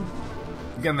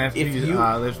 Again, they have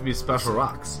to be special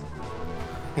rocks.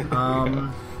 I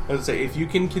would say, if you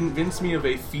can convince me of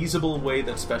a feasible way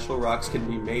that special rocks can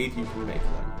be made, you can make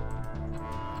them.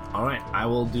 Alright, I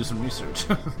will do some research.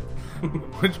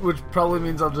 which probably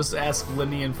means I'll just ask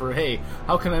Linian for, hey,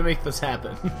 how can I make this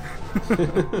happen?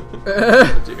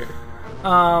 Oh, dear.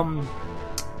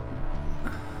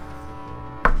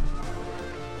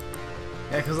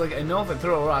 Yeah, because, like, I know if I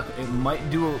throw a rock, it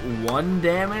might do 1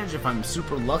 damage if I'm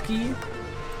super lucky.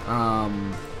 I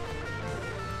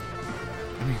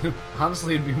mean,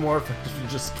 honestly, it'd be more effective to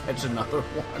just catch another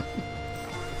one.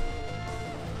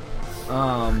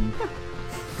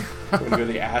 We're gonna go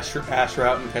the ash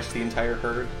route and catch the entire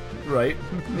herd. Right?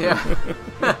 Yeah.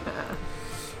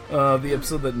 The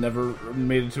episode that never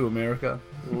made it to America.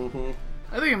 Mm-hmm.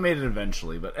 I think it made it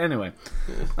eventually, but anyway.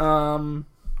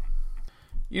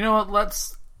 You know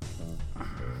what,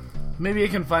 maybe I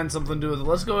can find something to do with it.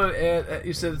 Let's go at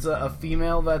you said it's a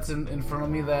female that's in front of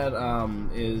me that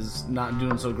is not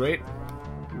doing so great.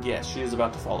 Yes, she is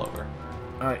about to fall over.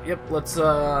 Alright, yep, let's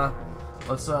throw a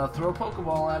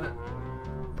Pokeball at it.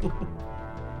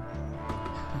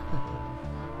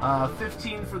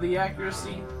 15 for the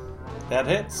accuracy. That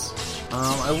hits.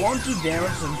 I won't do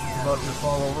damage since it's about to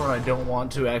fall over, and I don't want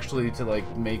to actually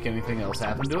make anything else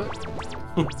happen to it.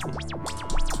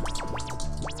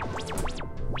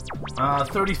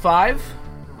 35.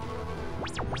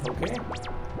 Okay.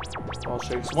 Ball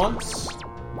shakes once.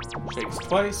 Shakes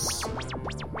twice.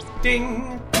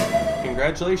 Ding!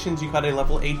 Congratulations, you got a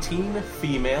level 18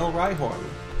 female Rhyhorn.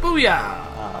 Booyah!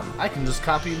 I can just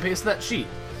copy and paste that sheet.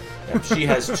 Yep, she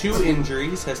has 2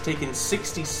 injuries, has taken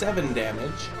 67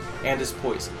 damage, and is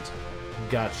poisoned.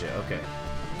 Gotcha, okay.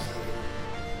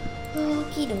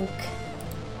 Okie doke.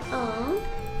 Oh.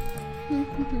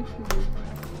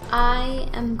 I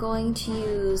am going to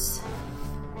use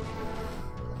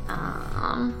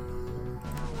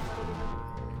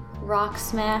Rock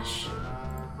Smash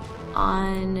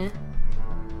on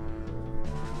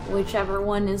whichever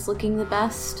one is looking the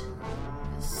best.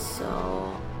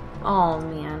 So, oh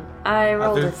man, I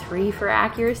rolled a 3 for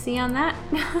accuracy on that.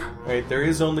 Alright, there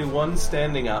is only one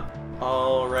standing up.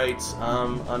 Alright,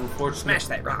 unfortunately... Smash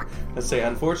that rock. Let's say,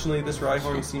 unfortunately, this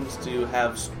Rhyhorn seems to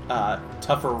have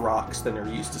tougher rocks than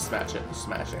are used to smashing.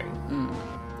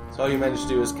 So all you managed to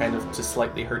do is kind of to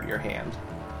slightly hurt your hand.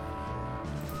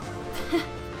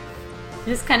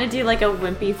 Just kind of do like a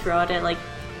wimpy throw at it, like...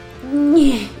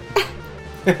 so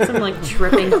I'm like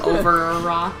tripping over a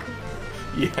rock.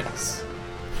 Yes.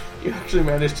 You actually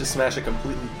managed to smash a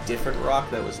completely different rock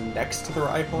that was next to the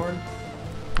Rhyhorn.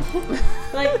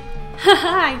 Like,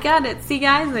 haha, I got it. See,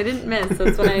 guys, I didn't miss.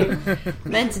 That's what I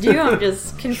meant to do. I'm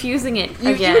just confusing it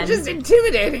again. You're just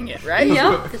intimidating it, right?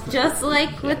 Yep, just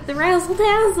like with the Razzle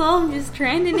Dazzle, I'm just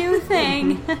trying to do a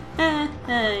thing.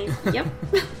 Yep.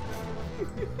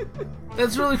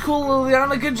 That's really cool,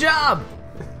 Liliana. Good job.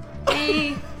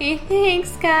 Hey,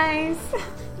 thanks, guys.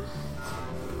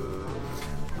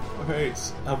 Alright,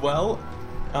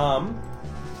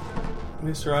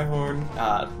 Mr. Rhyhorn,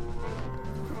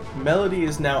 Melody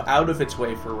is now out of its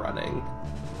way for running.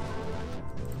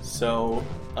 So,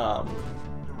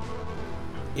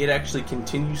 it actually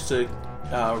continues to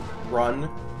run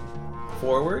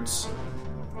forwards.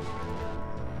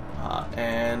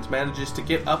 And manages to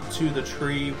get up to the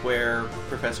tree where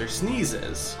Professor Sneeze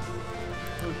is.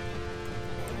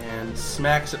 And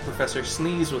smacks at Professor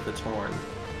Sneeze with its horn.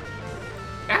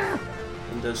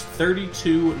 And does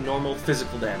 32 normal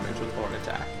physical damage with horn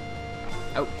attack.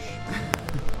 Ouch.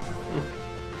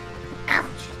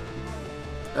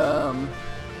 Ouch.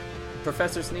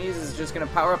 Professor Sneeze is just gonna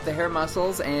power up the hair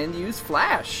muscles and use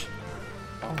Flash.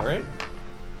 Alright.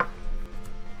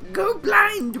 Go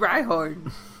blind,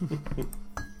 Rhyhorn!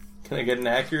 Can I get an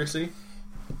accuracy?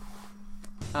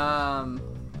 I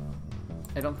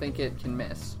don't think it can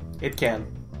miss. It can.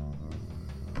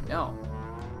 No.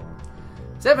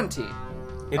 17.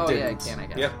 It Oh, didn't. yeah, it can, I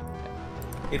guess. Yep.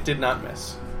 It did not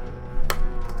miss.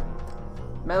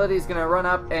 Melody's gonna run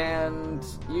up and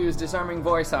use Disarming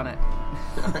Voice on it.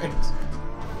 Alright.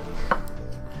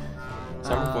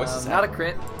 Summer voice is not a out.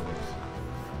 crit.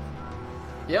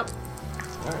 Yep.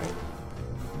 Alright.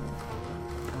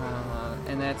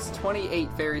 And that's 28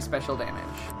 very special damage.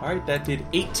 Alright, that did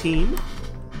 18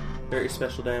 very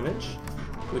special damage,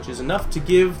 which is enough to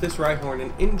give this Rhyhorn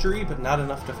an injury, but not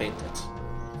enough to faint it.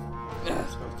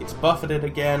 So it gets buffeted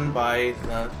again by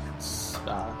the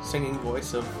singing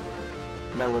voice of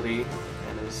Melody,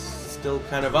 and is still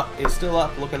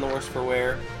up, looking the worse for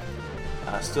wear.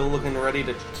 Still looking ready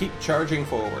to keep charging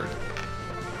forward.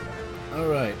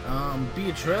 Alright,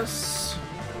 Beatrice.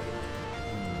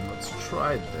 Let's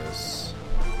try this.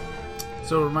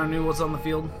 So remind me what's on the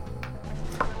field?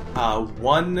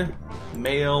 One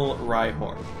male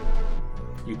Rhyhorn.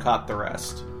 You caught the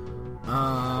rest.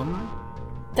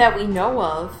 That we know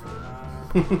of.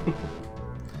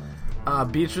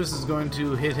 Beatrice is going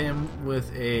to hit him with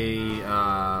a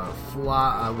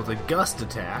gust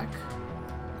attack.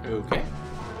 Okay.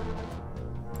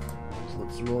 So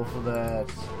let's roll for that.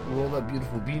 Roll that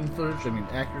beautiful beam flourish.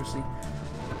 Accuracy.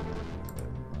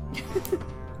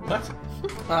 What?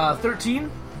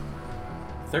 13.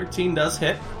 13 does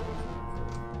hit.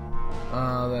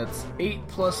 That's 8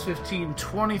 plus 15,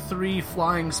 23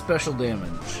 flying special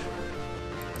damage.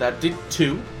 That did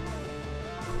 2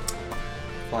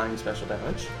 flying special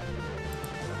damage.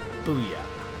 Booyah.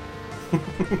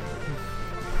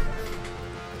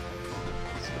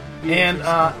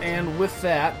 And with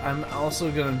that, I'm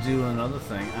also going to do another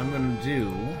thing. I'm going to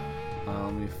do...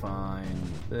 let me find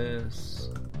this.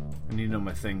 I need to know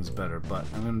my things better, but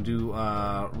I'm going to do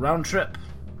round trip.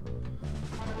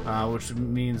 Which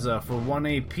means for 1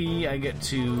 AP, I get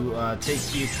to take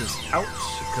Beatrice out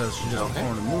because she doesn't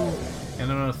want to move.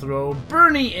 And I'm going to throw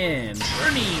Bernie in.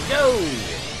 Bernie, go!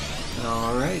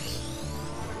 Alright.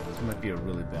 This might be a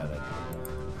really bad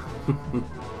idea.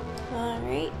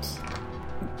 Alright.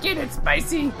 Get it,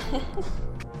 Spicy!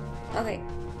 Okay.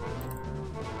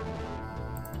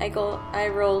 I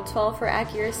rolled 12 for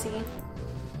accuracy.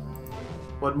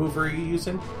 What move are you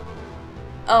using?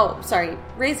 Oh, sorry.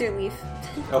 Razor Leaf.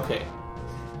 Okay.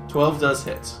 12 does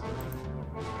hit.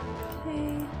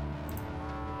 Okay.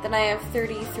 Then I have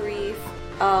 33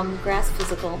 grass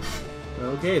physical.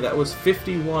 Okay, that was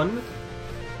 51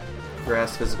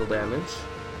 grass physical damage.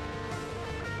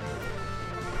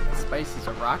 Spicy's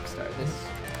a rock star this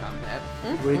combat.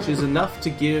 Which is enough to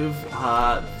give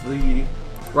the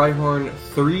Rhyhorn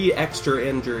 3 extra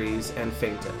injuries and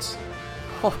faint it.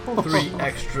 3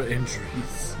 extra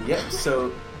injuries. Yep,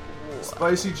 so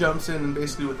Spicy jumps in and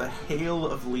basically with a hail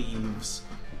of leaves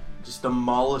just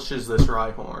demolishes this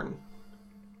Rhyhorn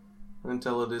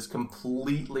until it is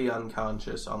completely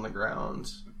unconscious on the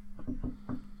ground.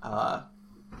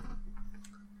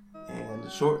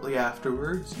 And shortly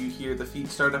afterwards, you hear the feet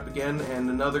start up again and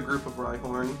another group of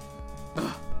Rhyhorn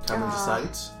come into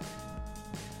sight.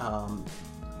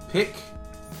 Pick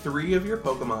 3 of your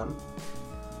Pokemon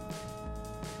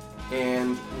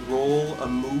and roll a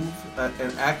move,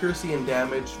 an accuracy and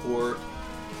damage for,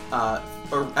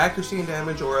 or accuracy and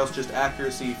damage, or else just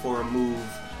accuracy for a move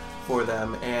for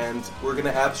them, and we're going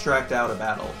to abstract out a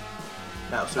battle.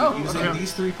 Now, so using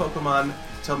these 3 Pokemon,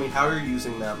 tell me how you're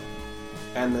using them,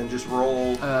 and then just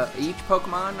roll... each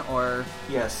Pokemon, or...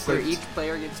 Yes. So each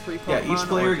player gets 3 Pokemon? Yeah, each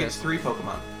player gets 3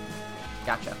 Pokemon.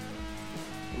 Gotcha.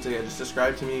 And so yeah, just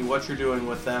describe to me what you're doing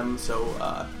with them. So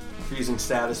if you're using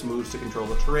status moves to control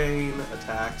the terrain,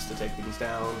 attacks to take things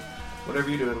down, whatever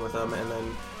you're doing with them, and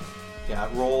then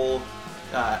roll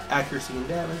accuracy and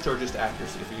damage, or just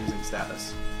accuracy if you're using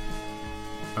status.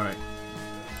 Alright.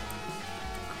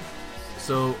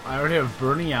 So I already have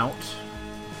Bernie out.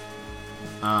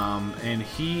 And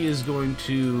he is going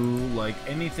to, like,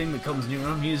 anything that comes near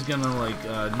him, he's gonna, like,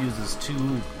 use his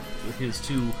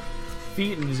two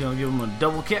feet, and he's gonna give him a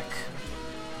double kick.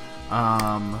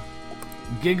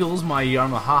 Giggles, my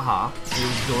Yamahaha,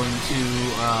 is going to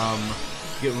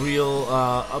get real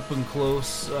up and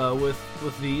close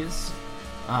with these.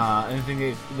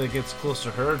 Anything that gets close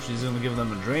to her, she's gonna give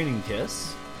them a draining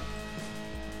kiss.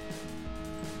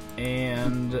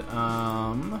 And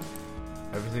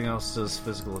everything else does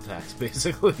physical attacks,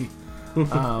 basically.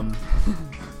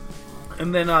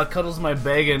 And then Cuddles, my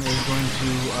Bagon, is going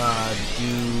to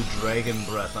do Dragon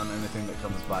Breath on anything that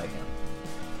comes by him.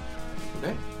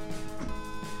 Okay.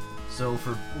 So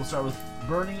we'll start with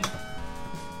Bernie.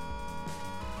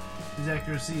 His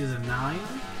accuracy is a 9.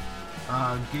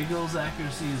 Giggles'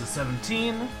 accuracy is a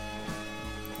 17.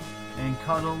 And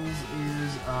Cuddles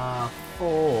is a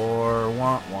 4.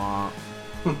 Wah wah.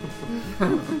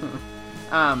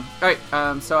 Alright,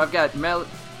 so I've got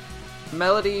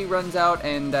Melody runs out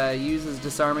and uses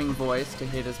Disarming Voice to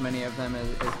hit as many of them as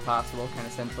possible, kind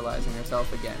of centralizing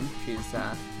herself again.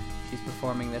 She's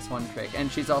performing this one trick.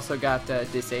 And she's also got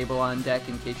Disable on deck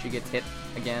in case she gets hit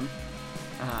again.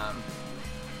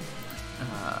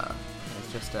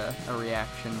 It's just a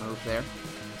reaction move there.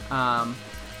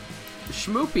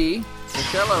 Schmoopy, the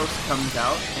Shellos, comes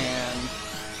out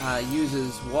and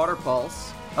uses Water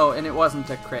Pulse. Oh, and it wasn't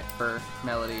a crit for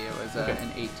Melody, it was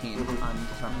an 18 on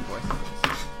Disarming Voice.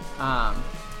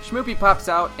 Schmoopy pops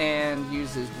out and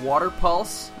uses Water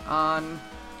Pulse on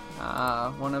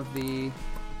one of the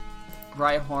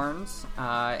Rhyhorns,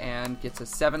 and gets a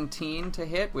 17 to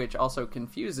hit, which also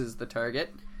confuses the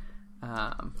target.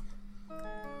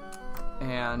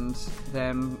 And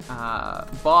then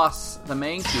Boss, the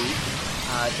Mankey,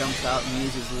 jumps out and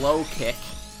uses Low Kick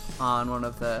on one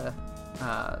of the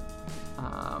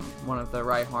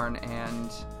Rhyhorn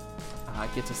and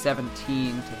gets a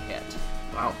 17 to hit.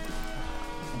 Wow.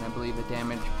 And I believe the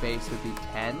damage base would be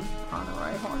 10 on a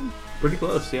Rhyhorn. Pretty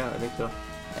close, yeah, I think so.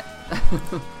 Yeah.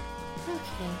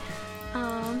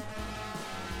 Okay.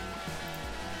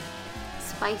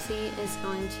 Spicy is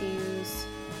going to use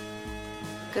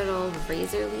good old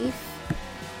Razor Leaf.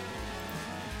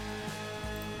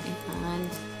 And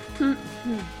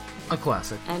A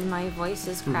classic. and my voice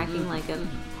is cracking like a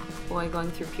boy going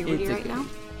through puberty right now.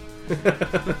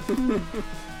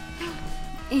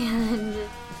 And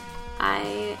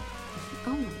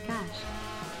oh my gosh.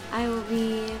 I will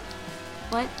be,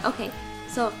 what? Okay,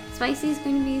 so Spicy is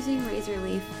going to be using Razor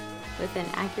Leaf with an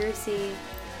accuracy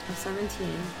of 17.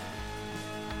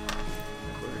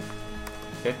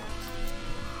 Okay.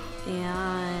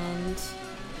 And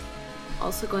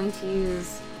also going to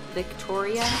use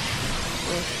Victoria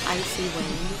with Icy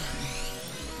Wind.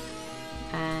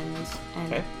 And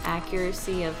an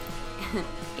accuracy of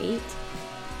 8.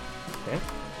 Okay.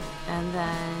 And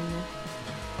then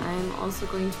I'm also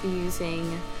going to be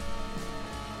using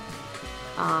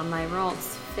my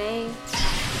Ralts Faye.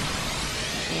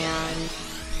 And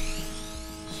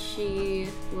she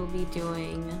will be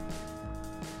doing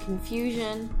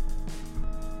Confusion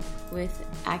with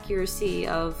accuracy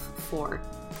of 4.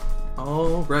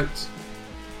 All right.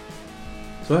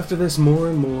 So after this, more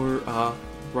and more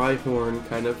Rhyhorn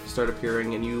kind of start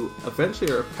appearing, and you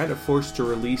eventually are kind of forced to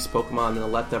release Pokemon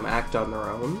and let them act on their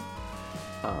own.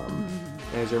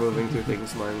 As you're moving through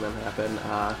things and letting them happen.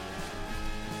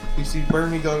 You see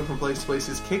Bernie going from place to place.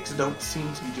 His kicks don't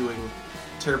seem to be doing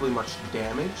terribly much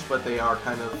damage, but they are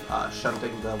kind of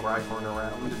shunting the Rhyhorn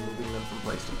around and moving them from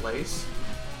place to place.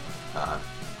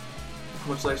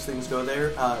 Much like things go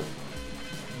there.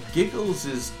 Giggles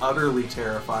is utterly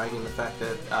terrifying in the fact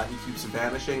that he keeps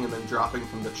vanishing and then dropping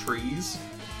from the trees.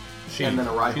 And then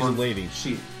a Rhyhorn. She's a lady.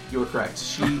 You were correct.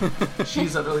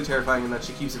 She's utterly terrifying in that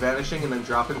she keeps vanishing and then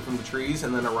dropping from the trees,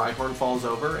 and then a Rhyhorn falls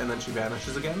over and then she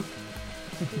vanishes again.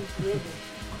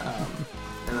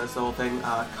 And that's the whole thing.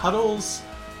 Cuddles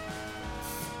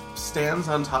stands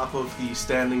on top of the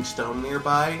standing stone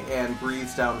nearby and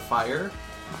breathes down fire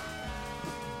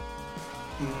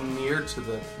near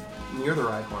the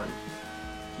Rhyhorn.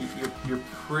 You're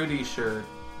pretty sure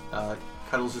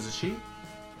Cuddles is a she?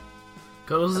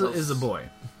 Cuddles is a boy.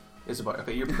 Is a boy.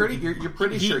 Okay, you're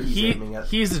pretty sure he's aiming at.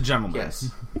 He's a gentleman.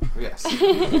 Yes.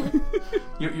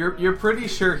 You're pretty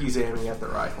sure he's aiming at the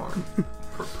Rhyhorn.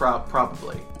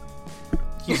 Probably.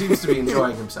 He seems to be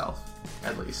enjoying himself,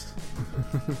 at least.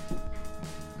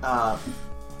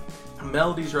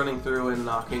 Melody's running through and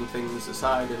knocking things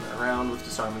aside and around with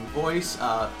disarming voice,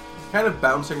 kind of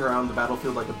bouncing around the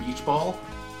battlefield like a beach ball,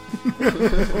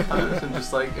 and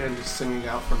just singing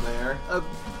out from there. A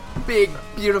big,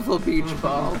 beautiful beach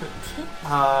ball.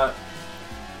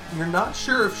 You're not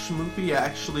sure if Shmoopy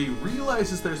actually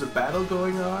realizes there's a battle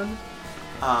going on.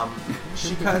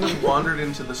 She kind of wandered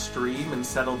into the stream and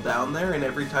settled down there, and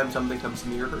every time something comes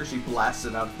near her, she blasts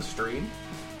it out of the stream.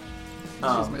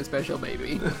 She's my special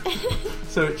baby.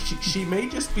 So she may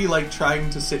just be like trying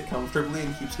to sit comfortably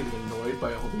and keeps getting annoyed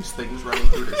by all these things running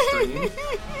through her stream.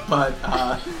 But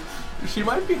she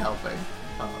might be helping.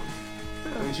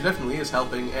 I mean, she definitely is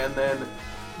helping. And then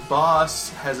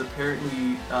Boss has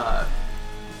apparently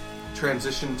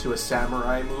transitioned to a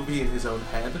samurai movie in his own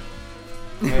head.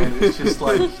 And it's just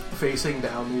like facing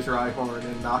down these Rhyhorn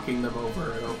and knocking them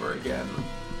over and over again.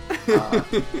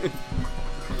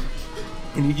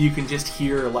 And you can just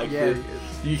hear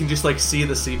you can just like see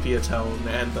the sepia tone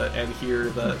and hear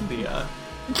the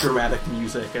dramatic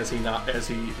music as he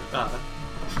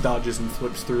dodges and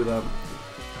flips through them.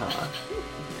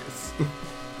 Yes.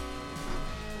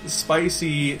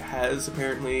 Spicy has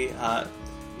apparently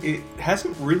it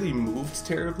hasn't really moved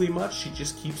terribly much. She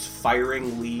just keeps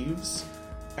firing leaves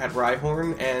at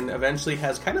Rhyhorn and eventually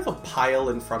has kind of a pile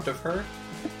in front of her.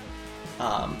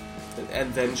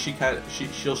 And then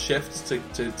she'll shift to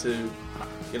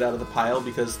get out of the pile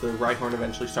because the Rhyhorn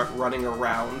eventually start running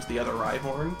around the other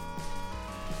Rhyhorn.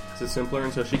 It's simpler,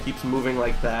 and so she keeps moving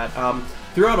like that.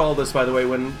 Throughout all this, by the way,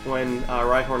 when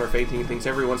Rhyhorn are fainting things,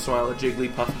 every once in a while a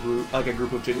Jigglypuff group, like a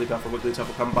group of Jigglypuff or Wigglytuff,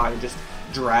 will come by and just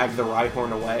drag the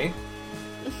Rhyhorn away.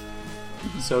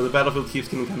 So the battlefield keeps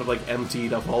getting kind of like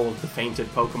emptied of all of the fainted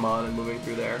Pokemon and moving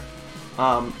through there.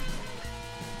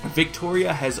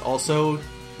 Victoria has also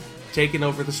taken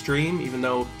over the stream, even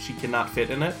though she cannot fit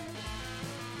in it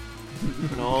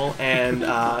at all, and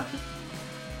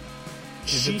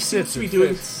she seems to be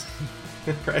doing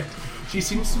right. She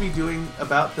seems to be doing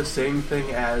about the same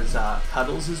thing as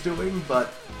Cuddles is doing,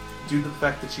 but due to the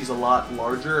fact that she's a lot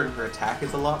larger and her attack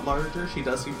is a lot larger, she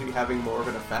does seem to be having more of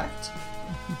an effect.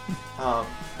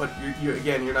 But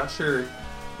you're not sure.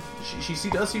 She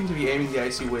does seem to be aiming the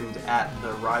Icy Wind at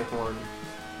the Rhyhorn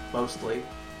mostly,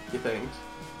 you think.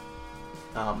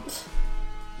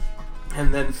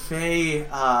 And then Faye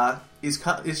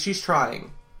she's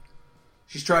trying.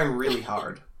 She's trying really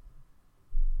hard.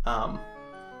 And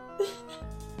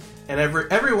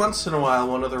every once in a while,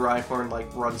 one of the Rhyhorn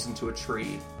like runs into a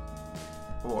tree,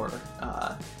 or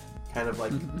kind of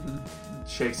like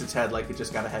shakes its head like it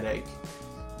just got a headache,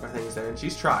 or things there. And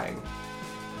she's trying.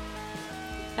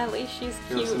 At least she's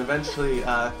cute. And eventually,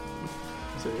 so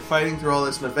you're fighting through all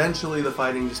this, and eventually the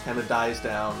fighting just kind of dies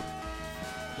down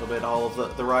a little bit. All of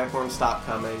the Rhyhorn stop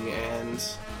coming, and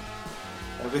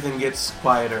everything gets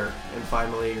quieter, and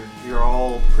finally you're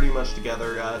all pretty much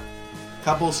together. A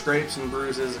couple scrapes and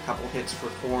bruises, a couple hits for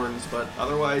thorns, but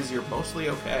otherwise you're mostly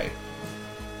okay.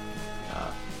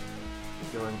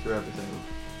 Going through everything.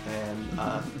 And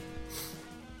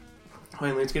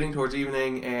finally it's getting towards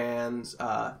evening, and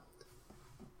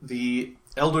the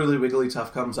elderly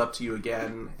Wigglytuff comes up to you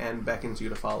again and beckons you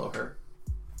to follow her.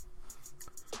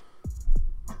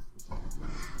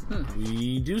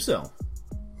 We do so.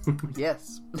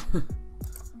 Yes.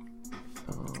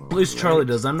 At least Charlie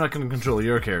does. I'm not going to control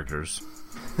your characters.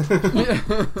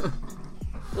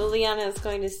 Liliana is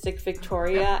going to stick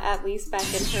Victoria at least back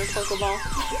in her Pokeball.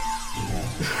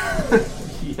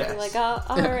 Yes. Like, oh,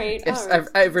 alright, Yes, alright.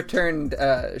 I've returned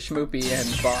Shmoopy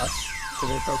and Boss to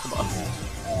their Pokeball.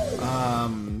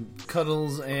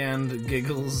 Cuddles and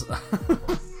Giggles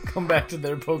come back to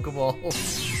their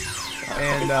Pokeballs.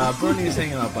 And Bernie's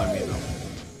hanging out by me, though.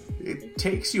 It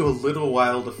takes you a little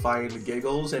while to find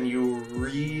Giggles, and you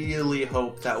really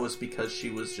hope that was because she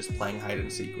was just playing hide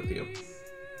and seek with you.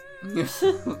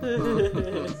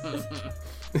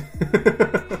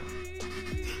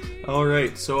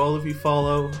 Alright, so all of you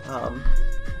follow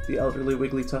the elderly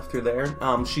Wigglytuff through there.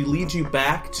 She leads you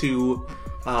back to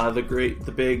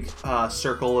the big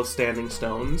circle of standing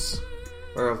stones,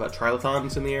 or of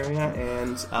trilithons in the area,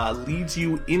 and leads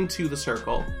you into the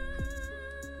circle.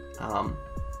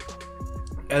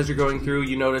 As you're going through,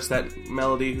 you notice that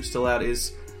Melody, who's still out,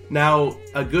 is now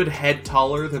a good head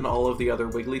taller than all of the other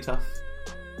Wigglytuff.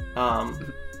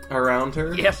 around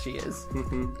her. Yes, she is.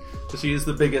 So she is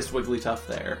the biggest Wigglytuff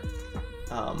there.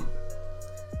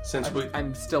 Since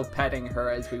I'm still petting her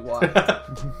as we walk.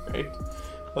 right.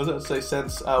 I was going to say,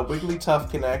 since Wigglytuff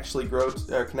can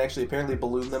actually apparently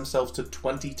balloon themselves to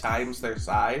 20 times their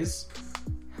size.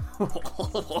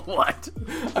 What?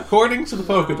 According to the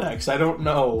Pokedex, I don't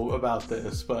know about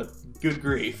this, but good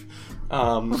grief.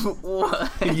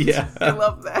 What? Yeah. I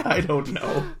love that. I don't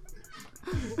know.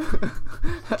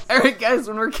 Alright, guys,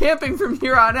 when we're camping from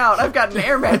here on out, I've got an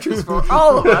air mattress for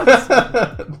all of us.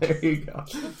 There you go.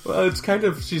 Well,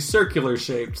 she's circular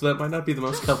shaped, so that might not be the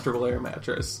most comfortable air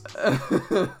mattress.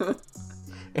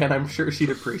 And I'm sure she'd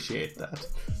appreciate that.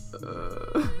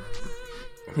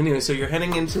 Anyway, so you're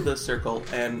heading into the circle,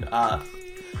 and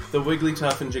the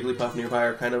Wigglytuff and Jigglypuff nearby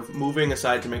are kind of moving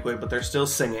aside to make way, but they're still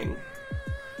singing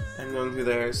and going through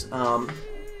theirs.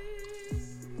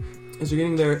 As you're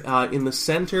getting there, in the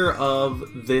center of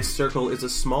this circle is a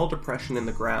small depression in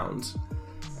the ground.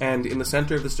 And in the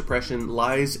center of this depression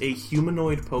lies a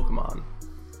humanoid Pokemon.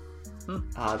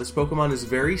 This Pokemon is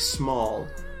very small,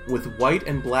 with white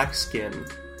and black skin,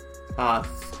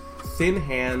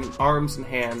 thin arms and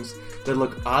hands that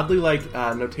look oddly like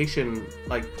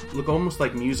look almost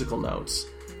like musical notes,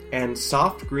 and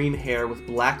soft green hair with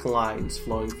black lines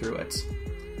flowing through it.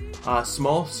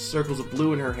 Small circles of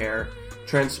blue in her hair.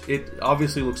 It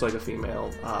obviously looks like a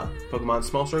female Pokemon.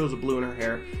 Small circles of blue in her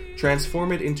hair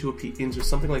transform it into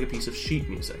something like a piece of sheet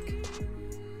music.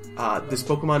 This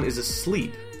Pokemon is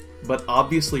asleep, but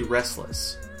obviously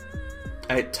restless.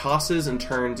 It tosses and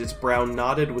turns, its brow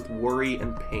knotted with worry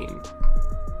and pain.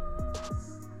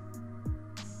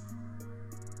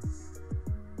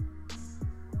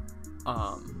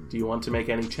 Do you want to make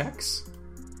any checks?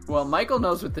 Well, Michael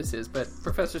knows what this is, but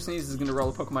Professor Sneeze is going to roll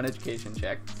a Pokemon education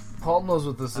check. Paul knows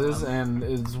what this is and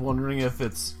is wondering if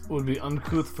would be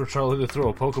uncouth for Charlie to throw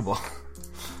a Pokeball.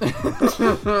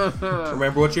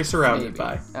 Remember what you're surrounded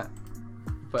by.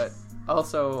 But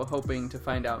also hoping to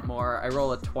find out more. I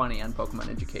roll a 20 on Pokemon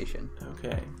education.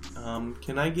 Okay.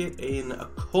 Can I get an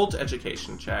occult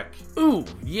education check? Ooh,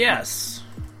 yes.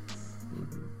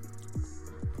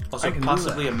 Also,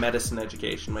 possibly a medicine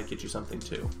education might get you something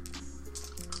too.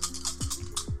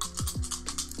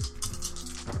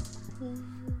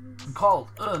 Called.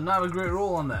 Not a great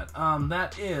roll on that.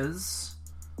 That is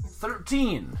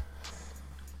 13.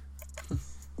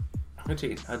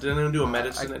 13. Did anyone do a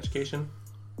medicine education?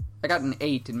 I got an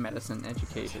 8 in medicine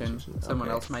education. Someone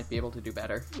okay. else might be able to do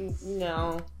better.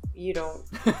 No, you don't.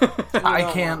 I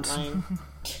can't.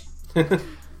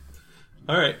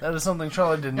 Alright. That is something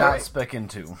Charlie did not spec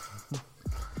into.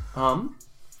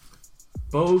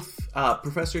 Both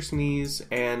Professor Sneeze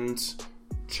and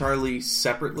Charlie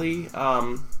separately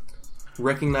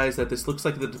recognize that this looks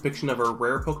like the depiction of a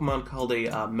rare Pokemon called a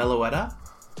Meloetta.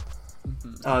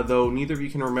 Though neither of you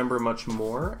can remember much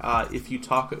more. If you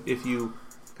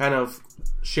kind of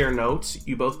share notes,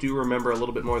 you both do remember a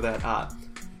little bit more that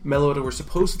Meloetta were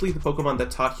supposedly the Pokemon that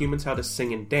taught humans how to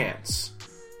sing and dance.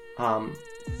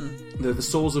 They're the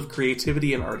souls of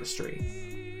creativity and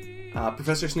artistry.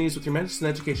 Professor Sneeze, with your medicine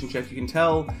education check, you can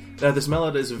tell that this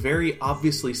Meloetta is very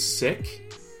obviously sick,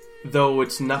 though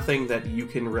it's nothing that you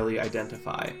can really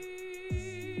identify.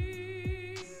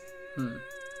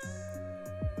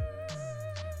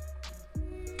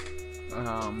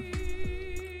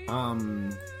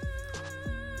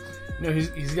 No,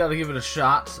 he's got to give it a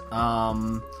shot.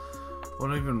 What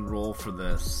do I even roll for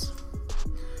this?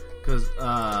 Because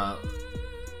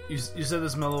you said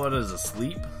this Meloetta is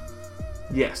asleep.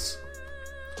 Yes.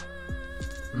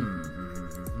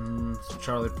 So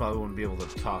Charlie probably wouldn't be able to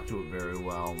talk to it very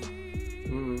well.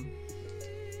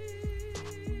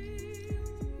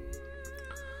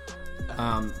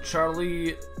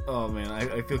 Charlie, oh man,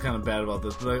 I feel kind of bad about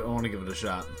this, but I want to give it a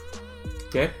shot.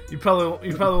 Okay. You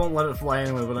probably won't let it fly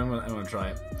anyway, but I'm gonna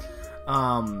try it.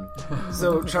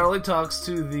 So Charlie talks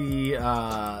to the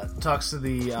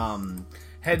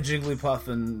head Jigglypuff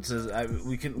and says,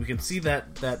 "We can see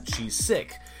that she's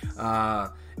sick.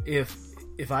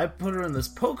 If I put her in this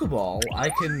Pokeball, I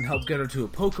can help get her to a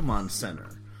Pokemon Center."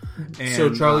 And,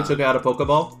 so Charlie took out a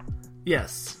Pokeball?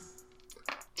 Yes.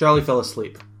 Charlie fell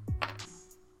asleep.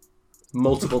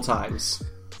 Multiple times.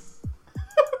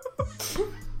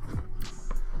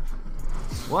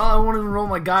 Well, I won't even roll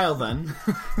my guile then.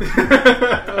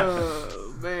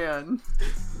 Oh, man.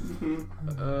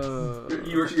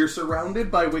 You're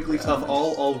surrounded by Wigglytuff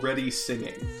all already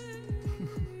singing.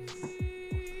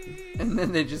 And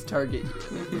then they just target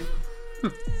you.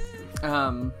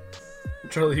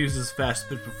 Charlie uses fast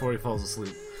pitch before he falls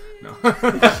asleep. No.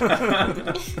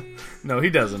 No, he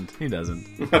doesn't.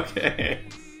 Okay.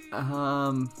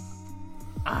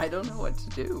 I don't know what to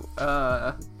do.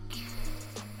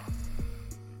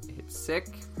 It's sick,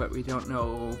 but we don't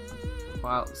know.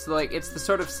 Wow. So, like, it's the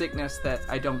sort of sickness that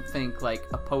I don't think, like,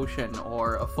 a potion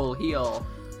or a full heal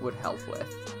would help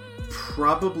with.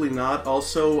 Probably not.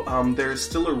 Also, there's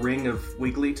still a ring of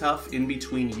Wigglytuff in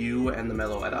between you and the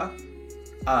Meloetta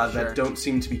Sure. that don't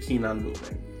seem to be keen on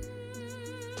moving.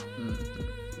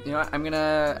 You know what? I'm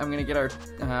gonna get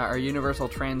our universal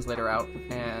translator out,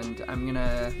 and I'm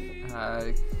gonna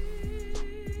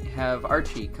have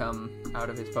Archie come out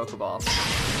of his Pokeball,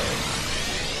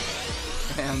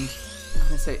 and I'm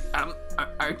gonna say,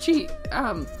 Archie,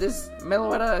 this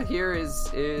Meloetta here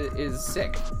is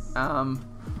sick.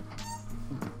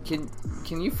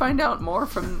 Can you find out more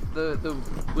from the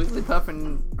Wigglytuff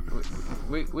and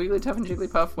Wigglytuff and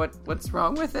Jigglypuff? What's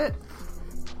wrong with it?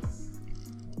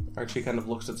 Archie kind of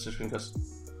looks at the situation and goes,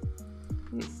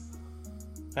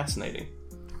 fascinating.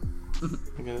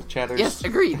 I'm gonna chatters. Yes,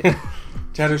 agreed.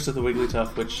 Chatters to the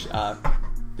Wigglytuff, which,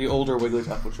 the older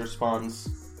Wigglytuff, which responds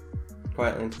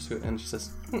quietly into it, and she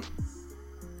says,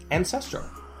 ancestral.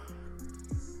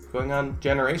 Going on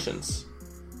generations.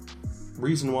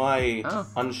 Reason why,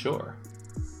 unsure.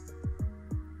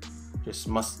 Just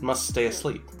must stay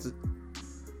asleep.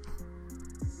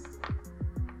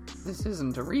 This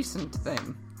isn't a recent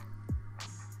thing.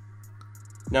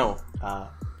 No,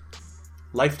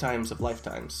 lifetimes of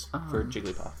lifetimes for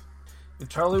Jigglypuff. If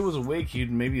Charlie was awake, he'd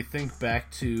maybe think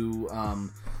back to,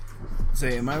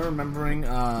 say, am I remembering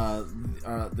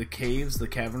the caves, the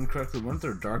cavern correctly? Weren't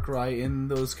there Darkrai in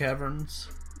those caverns?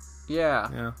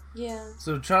 Yeah. Yeah.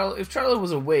 So if Charlie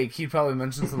was awake, he'd probably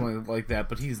mention something like that,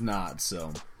 but he's not,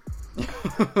 so...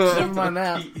 Never mind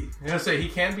that. I'm gonna say, he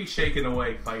can be shaken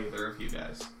awake by either of you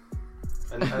guys.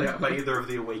 And by either of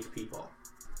the awake people.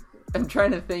 I'm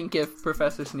trying to think if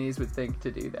Professor Sneeze would think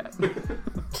to do that.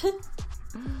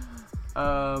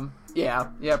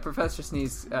 Yeah, Professor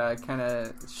Sneeze kind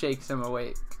of shakes him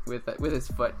awake with his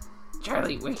foot.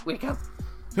 Charlie, wake up!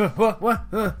 What?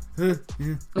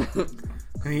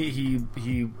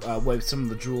 He wipes some of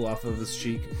the drool off of his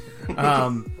cheek.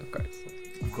 Of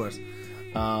course.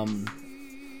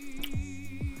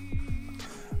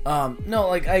 No,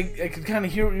 like I could kind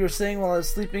of hear what you were saying while I was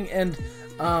sleeping, and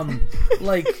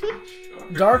like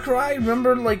Darkrai.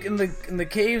 Remember, like in the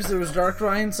caves, there was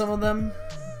Darkrai in some of them.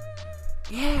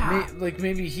 Yeah.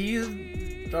 Maybe he is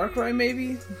Darkrai.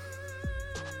 Maybe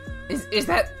is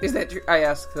that true? I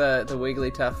asked the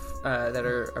Wigglytuff that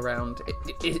are around.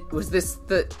 Was this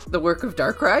the work of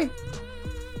Darkrai?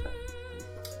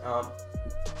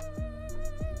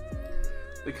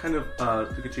 They kind of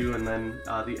look at you, and then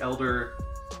the elder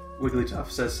Wigglytuff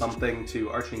says something to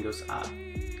Archie and goes,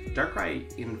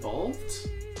 Darkrai involved?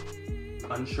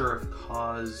 Unsure of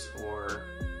cause or...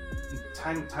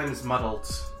 Time's muddled.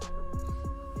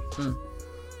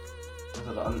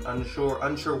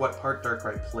 Unsure what part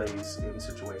Darkrai plays in the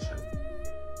situation.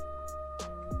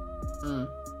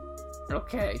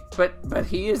 Okay, but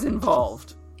he is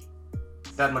involved.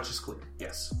 That much is clear,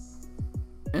 yes.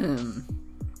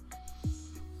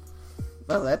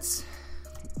 Well, that's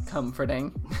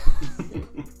comforting.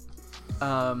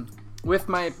 With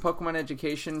my Pokemon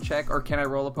education check, or can I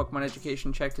roll a Pokemon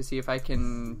education check to see if I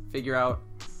can figure out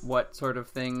what sort of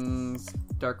things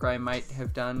Darkrai might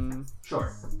have done?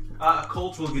 Sure.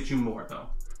 Occult will get you more, though.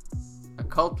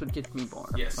 Occult would get me more.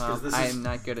 Yes, because I am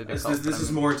not good at occult. This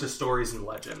is more into stories and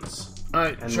legends.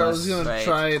 Alright, Charlie's gonna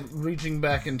try reaching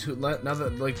back into... Now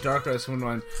that, like, Darkrai's coming to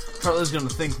mind, Charlie's gonna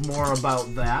think more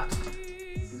about that.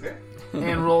 Okay.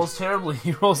 And rolls terribly.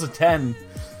 He rolls a 10.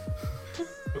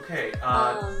 Okay,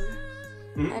 I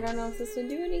don't know if this would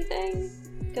do anything,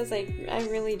 because I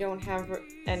really don't have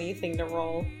anything to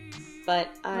roll, but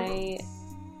I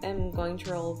am going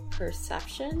to roll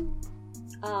Perception,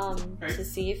 to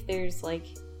see if there's, like,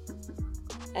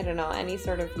 I don't know, any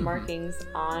sort of markings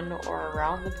on or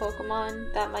around the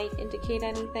Pokemon that might indicate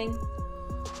anything.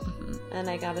 And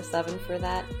I got a 7 for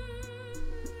that.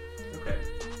 Okay.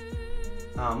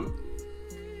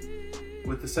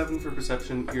 With the 7 for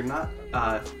Perception, you're not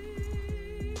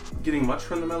getting much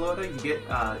from the Meloetta.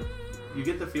 You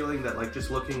get the feeling that, like,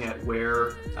 just looking at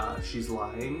where she's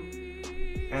lying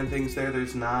and things there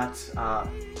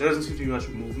doesn't seem to be much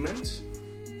movement.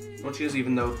 What she is,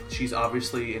 even though she's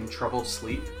obviously in troubled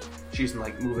sleep, she's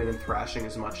like moving and thrashing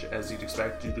as much as you'd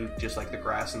expect to do, just like the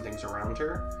grass and things around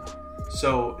her.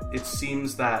 So it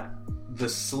seems that the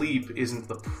sleep isn't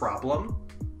the problem,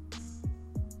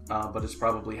 but it's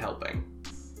probably helping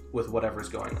with whatever's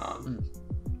going on.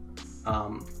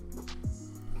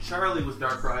 Charlie with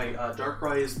Darkrai.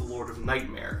 Darkrai is the Lord of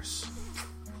Nightmares.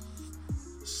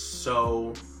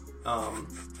 So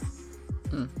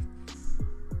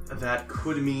that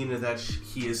could mean that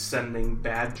he is sending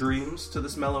bad dreams to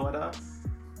this Meloetta,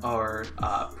 or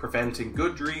preventing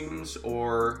good dreams,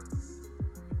 or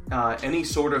any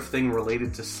sort of thing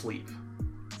related to sleep.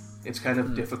 It's kind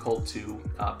of difficult to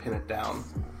pin it down.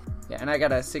 Yeah, and I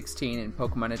got a 16 in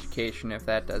Pokemon Education, if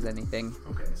that does anything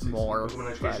more.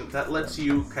 Pokemon Education. That lets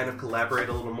you kind of collaborate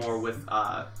a little more with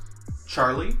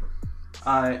Charlie.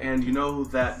 And you know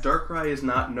that Darkrai is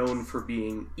not known for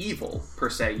being evil, per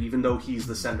se, even though he's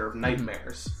the sender of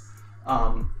nightmares.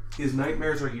 His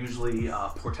nightmares are usually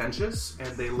portentous,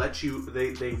 and they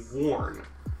they warn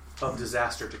of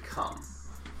disaster to come,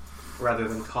 rather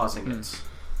than causing it.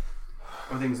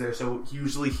 Or things there. So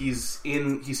usually he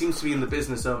seems to be in the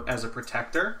business of as a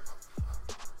protector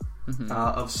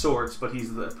of sorts, but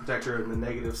he's the protector in the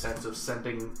negative sense of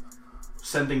sending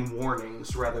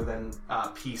warnings rather than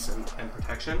peace and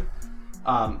protection.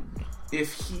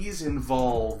 If he's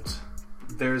involved,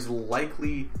 there's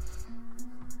likely,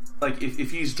 like,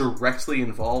 if he's directly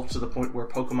involved to the point where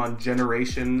Pokemon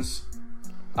generations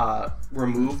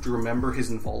removed remember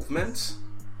his involvement,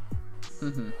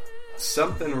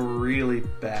 something really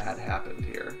bad happened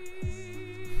here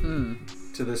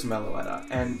to this Meloetta,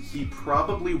 and he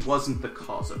probably wasn't the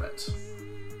cause of it.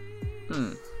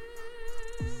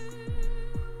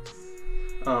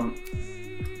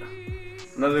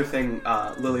 Another thing,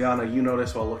 Liliana, you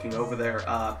notice while looking over there,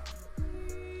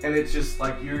 and it's just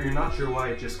like you're not sure why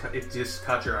it just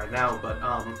caught your eye now, but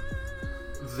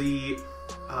the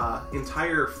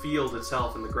entire field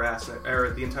itself and the grass,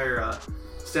 or the entire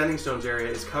Standing Stones area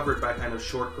is covered by kind of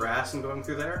short grass, and going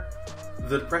through there,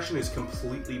 the depression is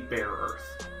completely bare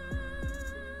earth.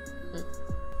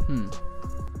 And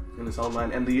it's all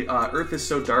mine, and the earth is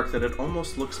so dark that it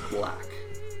almost looks black.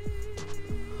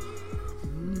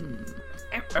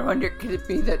 I wonder, could it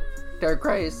be that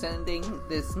Darkrai is sending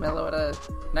this Meloetta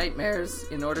nightmares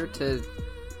in order to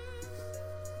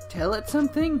tell it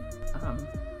something?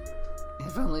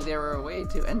 If only there were a way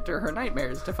to enter her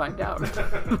nightmares to find out.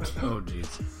 Oh,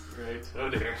 jeez. Right. Oh,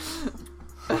 dear.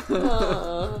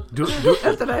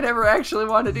 Not that I'd ever actually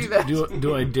want to do that.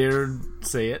 Do I dare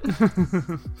say it?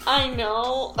 I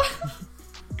know.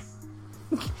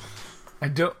 I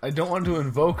don't want to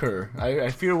invoke her. I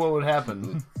fear what would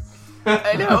happen.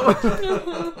 I know.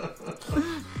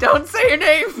 Don't say your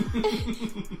name.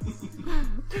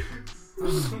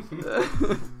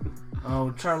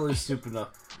 Oh, Charlie's stupid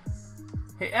enough.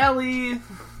 Hey, Ellie!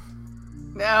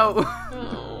 No.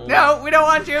 Oh. No, we don't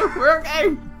want you. We're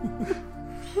okay.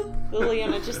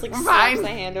 Liliana just like Fine. slaps a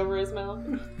hand over his mouth.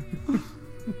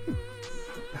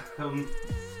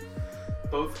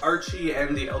 Both Archie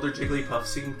and the Elder Jigglypuff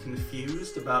seem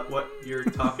confused about what you're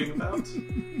talking about.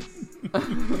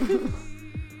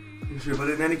 Sure, but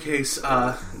in any case,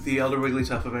 the Elder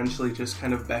Wigglytuff eventually just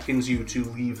kind of beckons you to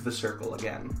leave the circle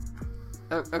again.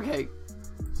 Okay.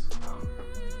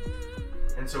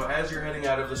 And so as you're heading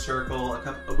out of the circle,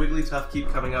 a Wigglytuff keep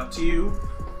coming up to you,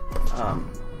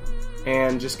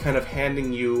 and just kind of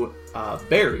handing you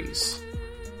berries.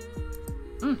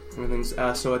 Everything's,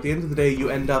 so at the end of the day,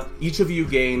 you end up, each of you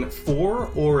gain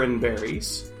 4 Oran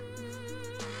berries,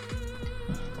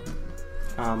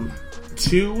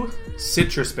 2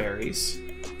 citrus berries,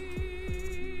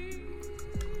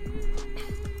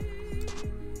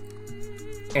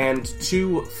 and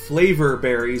 2 flavor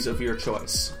berries of your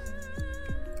choice.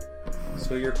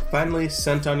 So you're finally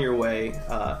sent on your way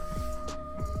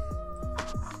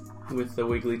with the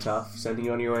Wigglytuff, sending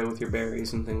you on your way with your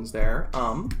berries and things there.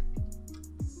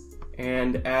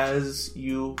 And as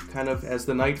you as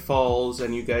the night falls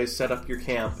and you guys set up your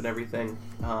camp and everything,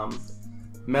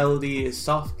 Melody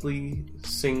softly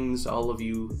sings all of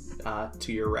you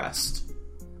to your rest.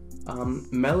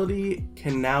 Melody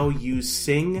can now use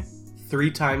Sing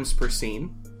 3 times per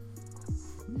scene.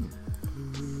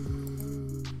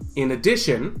 In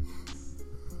addition,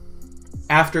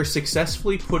 after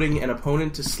successfully putting an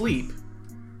opponent to sleep,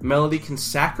 Melody can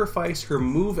sacrifice her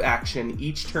move action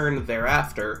each turn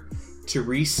thereafter to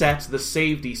reset the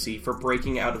save DC for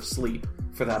breaking out of sleep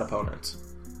for that opponent.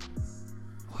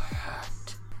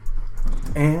 What?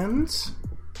 And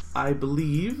I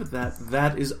believe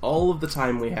that is all of the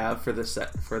time we have for this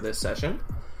session.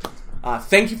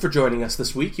 Thank you for joining us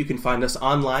this week. You can find us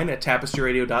online at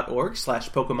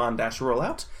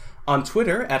tapestryradio.org/Pokemon-rollout, on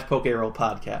Twitter at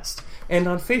PokeRollPodcast, and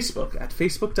on Facebook at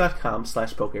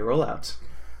facebook.com/PokeRollout.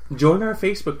 Join our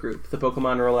Facebook group, the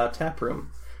Pokemon Rollout Taproom.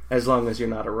 As long as you're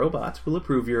not a robot, we'll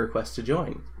approve your request to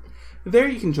join. There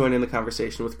you can join in the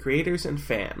conversation with creators and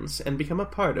fans, and become a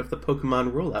part of the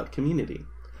Pokemon Rollout community.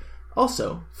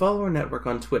 Also, follow our network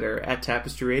on Twitter at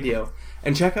Tapestry Radio,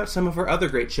 and check out some of our other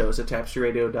great shows at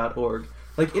tapestryradio.org,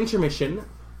 like Intermission,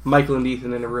 Michael and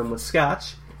Ethan in a Room with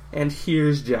Scotch, and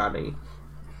Here's Johnny.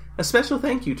 A special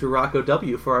thank you to Rocco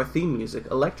W. for our theme music,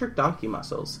 Electric Donkey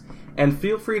Muscles, and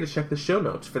feel free to check the show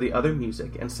notes for the other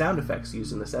music and sound effects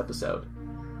used in this episode.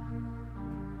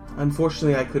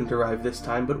 Unfortunately, I couldn't arrive this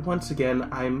time, but once again,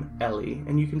 I'm Ellie,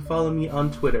 and you can follow me on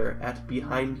Twitter at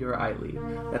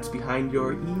BehindYourEyeli. That's behind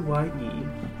your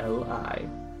EYELI.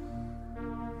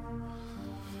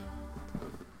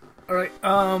 Alright,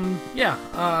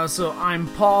 so I'm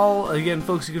Paul. Again,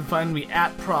 folks, you can find me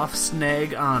at Prof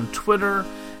Snag on Twitter,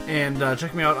 and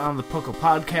check me out on the Poco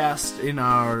Podcast, in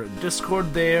our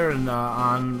Discord there, and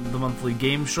on the monthly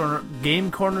Game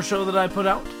Corner show that I put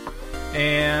out.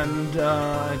 And,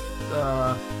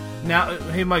 now,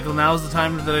 hey Michael, now's the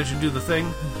time that I should do the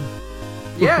thing.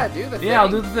 Yeah, do the thing. Yeah, I'll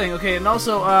do the thing. Okay, and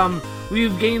also,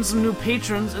 we've gained some new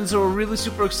patrons, and so we're really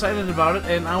super excited about it,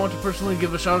 and I want to personally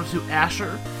give a shout out to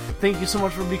Asher. Thank you so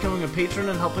much for becoming a patron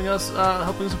and helping us,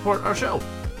 helping support our show.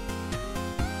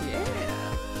 Yeah.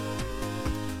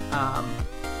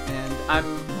 And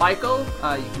I'm Michael.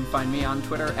 You can find me on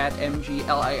Twitter at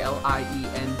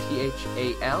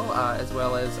MGLILIENTHAL, as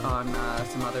well as on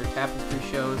some other Tapestry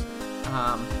shows.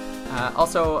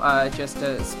 Also, just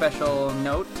a special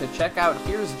note to check out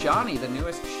Here's Johnny, the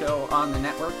newest show on the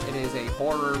network. It is a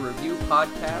horror review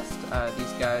podcast.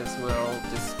 These guys will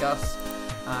discuss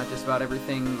just about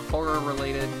everything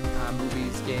horror-related,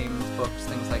 movies, games, books,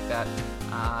 things like that.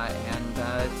 And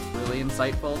it's really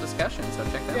insightful discussion, so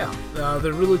check that out. Yeah,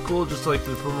 they're really cool, just to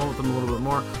promote them a little bit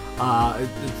more.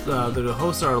 The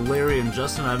hosts are Larry and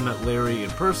Justin. I've met Larry in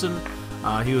person.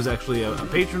 He was actually a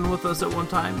patron with us at one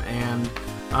time, and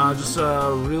just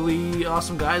really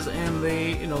awesome guys, and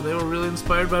they were really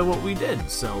inspired by what we did.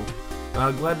 So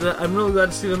I'm really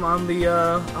glad to see them on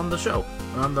the show,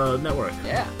 on the network.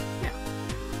 Yeah.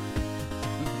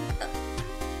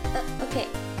 Okay,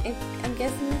 I'm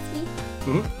guessing it's me.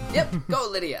 Mm-hmm. Yep, go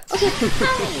Lydia. Okay,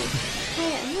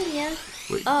 hi, I'm Lydia.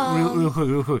 Wait,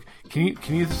 real quick.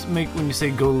 Can you just make, when you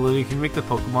say "Go Lydia," can you make the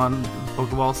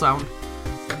Pokeball sound?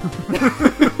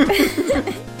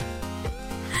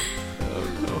 Oh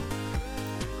no.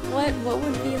 What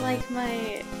would be my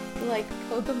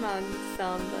Pokemon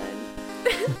sound then?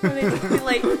 Would it be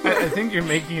like? I think you're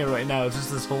making it right now. It's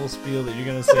just this whole spiel that you're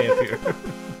gonna say up here.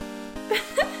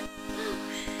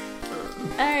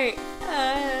 Alright,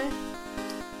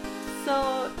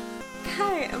 so,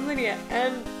 hi, I'm Lydia,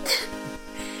 and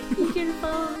you can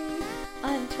follow me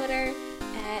on Twitter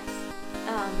at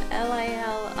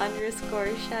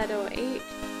LIL_Shadow8,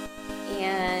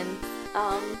 and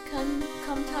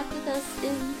come talk with us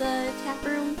in the tap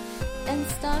room and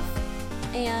stuff,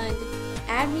 and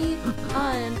add me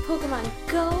on Pokemon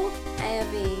Go. I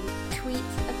have a tweet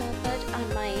about that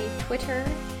on my Twitter,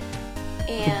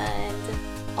 and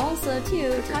also,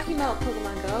 too, talking about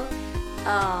Pokemon Go,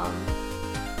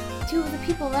 two of the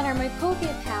people that are my Poke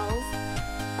Pals,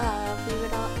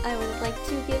 I would like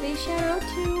to give a shout out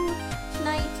to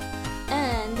tonight,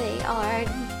 and they are,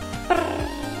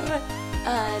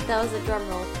 that was a drum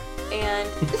roll, and,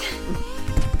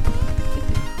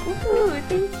 woohoo,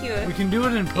 thank you. We can do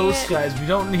it in post, guys. We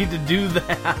don't need to do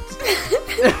that.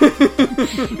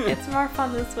 It's more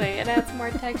fun this way. It adds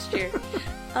more texture.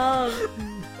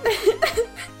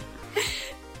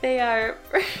 They are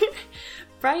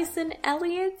Bryson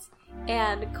Elliott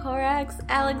and Corax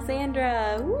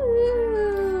Alexandra.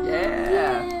 Woo!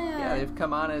 Yeah, they've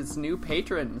come on as new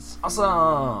patrons.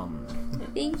 Awesome.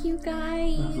 Thank you,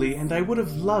 guys. Lovely, and I would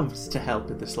have loved to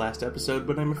help at this last episode,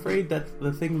 but I'm afraid that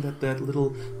the thing that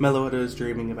little Meloetta is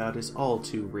dreaming about is all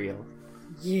too real.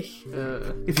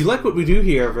 If you like what we do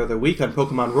here every other week on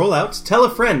Pokemon Rollouts, tell a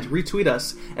friend, retweet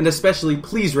us, and especially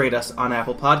please rate us on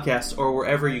Apple Podcasts or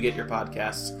wherever you get your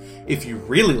podcasts. If you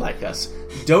really like us,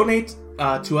 donate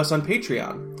to us on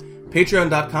Patreon.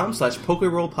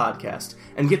 Patreon.com/PokeRollPodcast,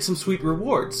 and get some sweet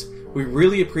rewards. We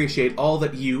really appreciate all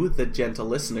that you, the gentle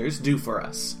listeners, do for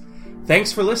us.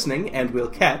 Thanks for listening, and we'll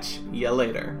catch ya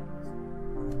later.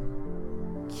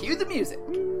 Cue the music.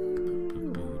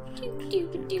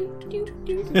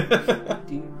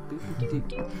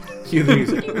 Cue the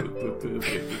music.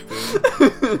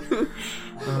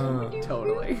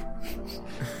 Totally.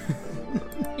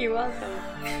 You're welcome.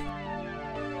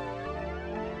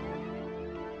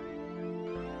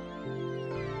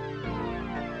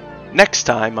 Next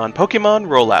time on Pokemon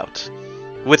Rollout.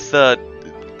 With the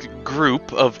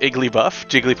group of Igglybuff,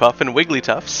 Jigglypuff, and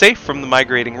Wigglytuff safe from the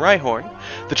migrating Rhyhorn,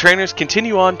 the trainers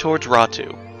continue on towards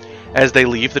Ratu. As they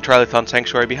leave the Trilithon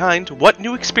Sanctuary behind, what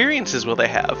new experiences will they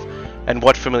have? And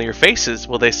what familiar faces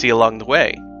will they see along the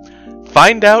way?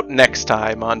 Find out next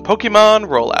time on Pokemon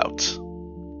Rollout.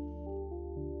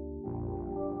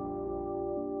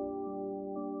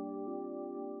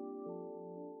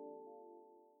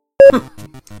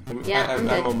 Yeah, I'm I'm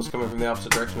good. almost coming from the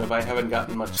opposite direction of I haven't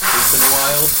gotten much sleep in a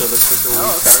while, so the quicker we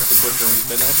start, the quicker we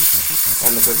finish,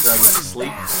 and the quicker I get to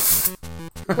sleep.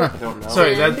 I don't know.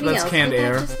 Sorry, Did anybody that's else canned get that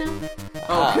air. just now?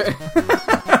 Okay.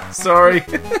 Sorry.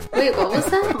 Wait, what was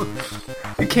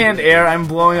that? The canned air, I'm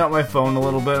blowing up my phone a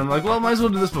little bit. I'm like, well, might as well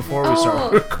do this before we start Oh.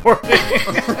 recording.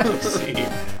 See,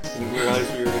 didn't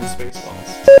realize we were in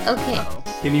Spaceballs. Okay,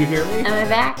 Can you hear me? am I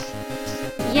back?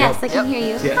 Yes, I can hear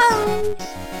you. Yes. Hi.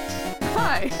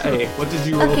 Hi. Hey, what did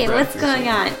you roll Okay, for what's accuracy? going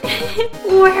on?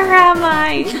 Where am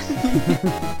I?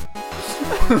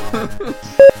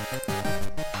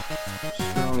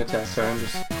 Strong attack. Sorry, I'm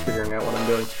just figuring out what I'm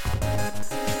doing.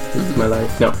 This is my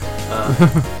life. No.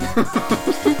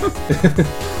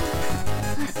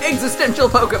 Existential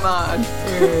Pokemon.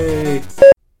 Yay.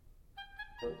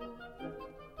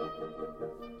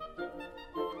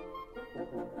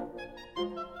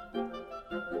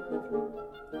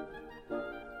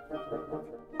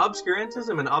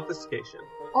 Obscurantism and obfuscation.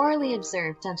 Orally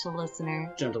observed, gentle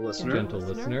listener. Gentle listener. Gentle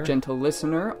listener. Gentle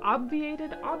listener,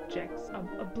 Obviated objects of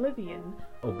oblivion,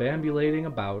 Obambulating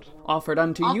about. offered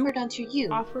unto you. Offered unto you.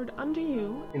 offered unto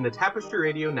you In the Tapestry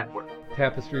Radio Network.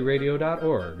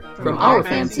 TapestryRadio.org. From our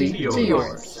fancy to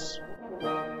yours.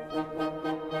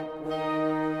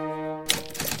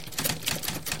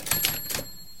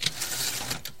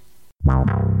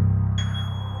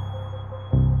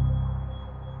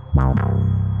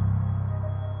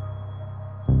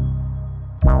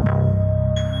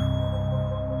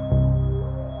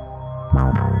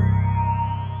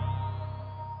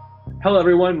 Hello,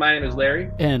 everyone. My name is Larry.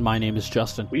 And my name is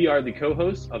Justin. We are the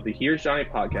co-hosts of the Here's Johnny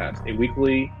podcast, a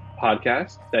weekly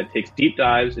podcast that takes deep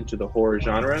dives into the horror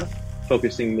genre,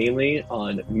 focusing mainly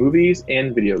on movies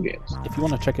and video games. If you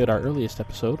want to check out our earliest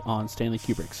episode on Stanley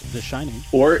Kubrick's The Shining,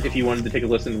 Or if you wanted to take a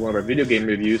listen to one of our video game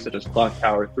reviews, such as Clock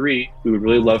Tower 3, we would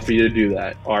really love for you to do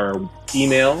that. Our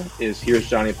email is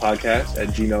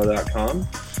here'sjohnnypodcast@gmail.com.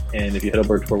 And if you head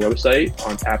over to our website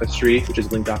on Tapestry, which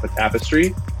is linked off of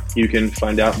Tapestry, you can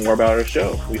find out more about our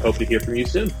show. We hope to hear from you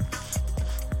soon.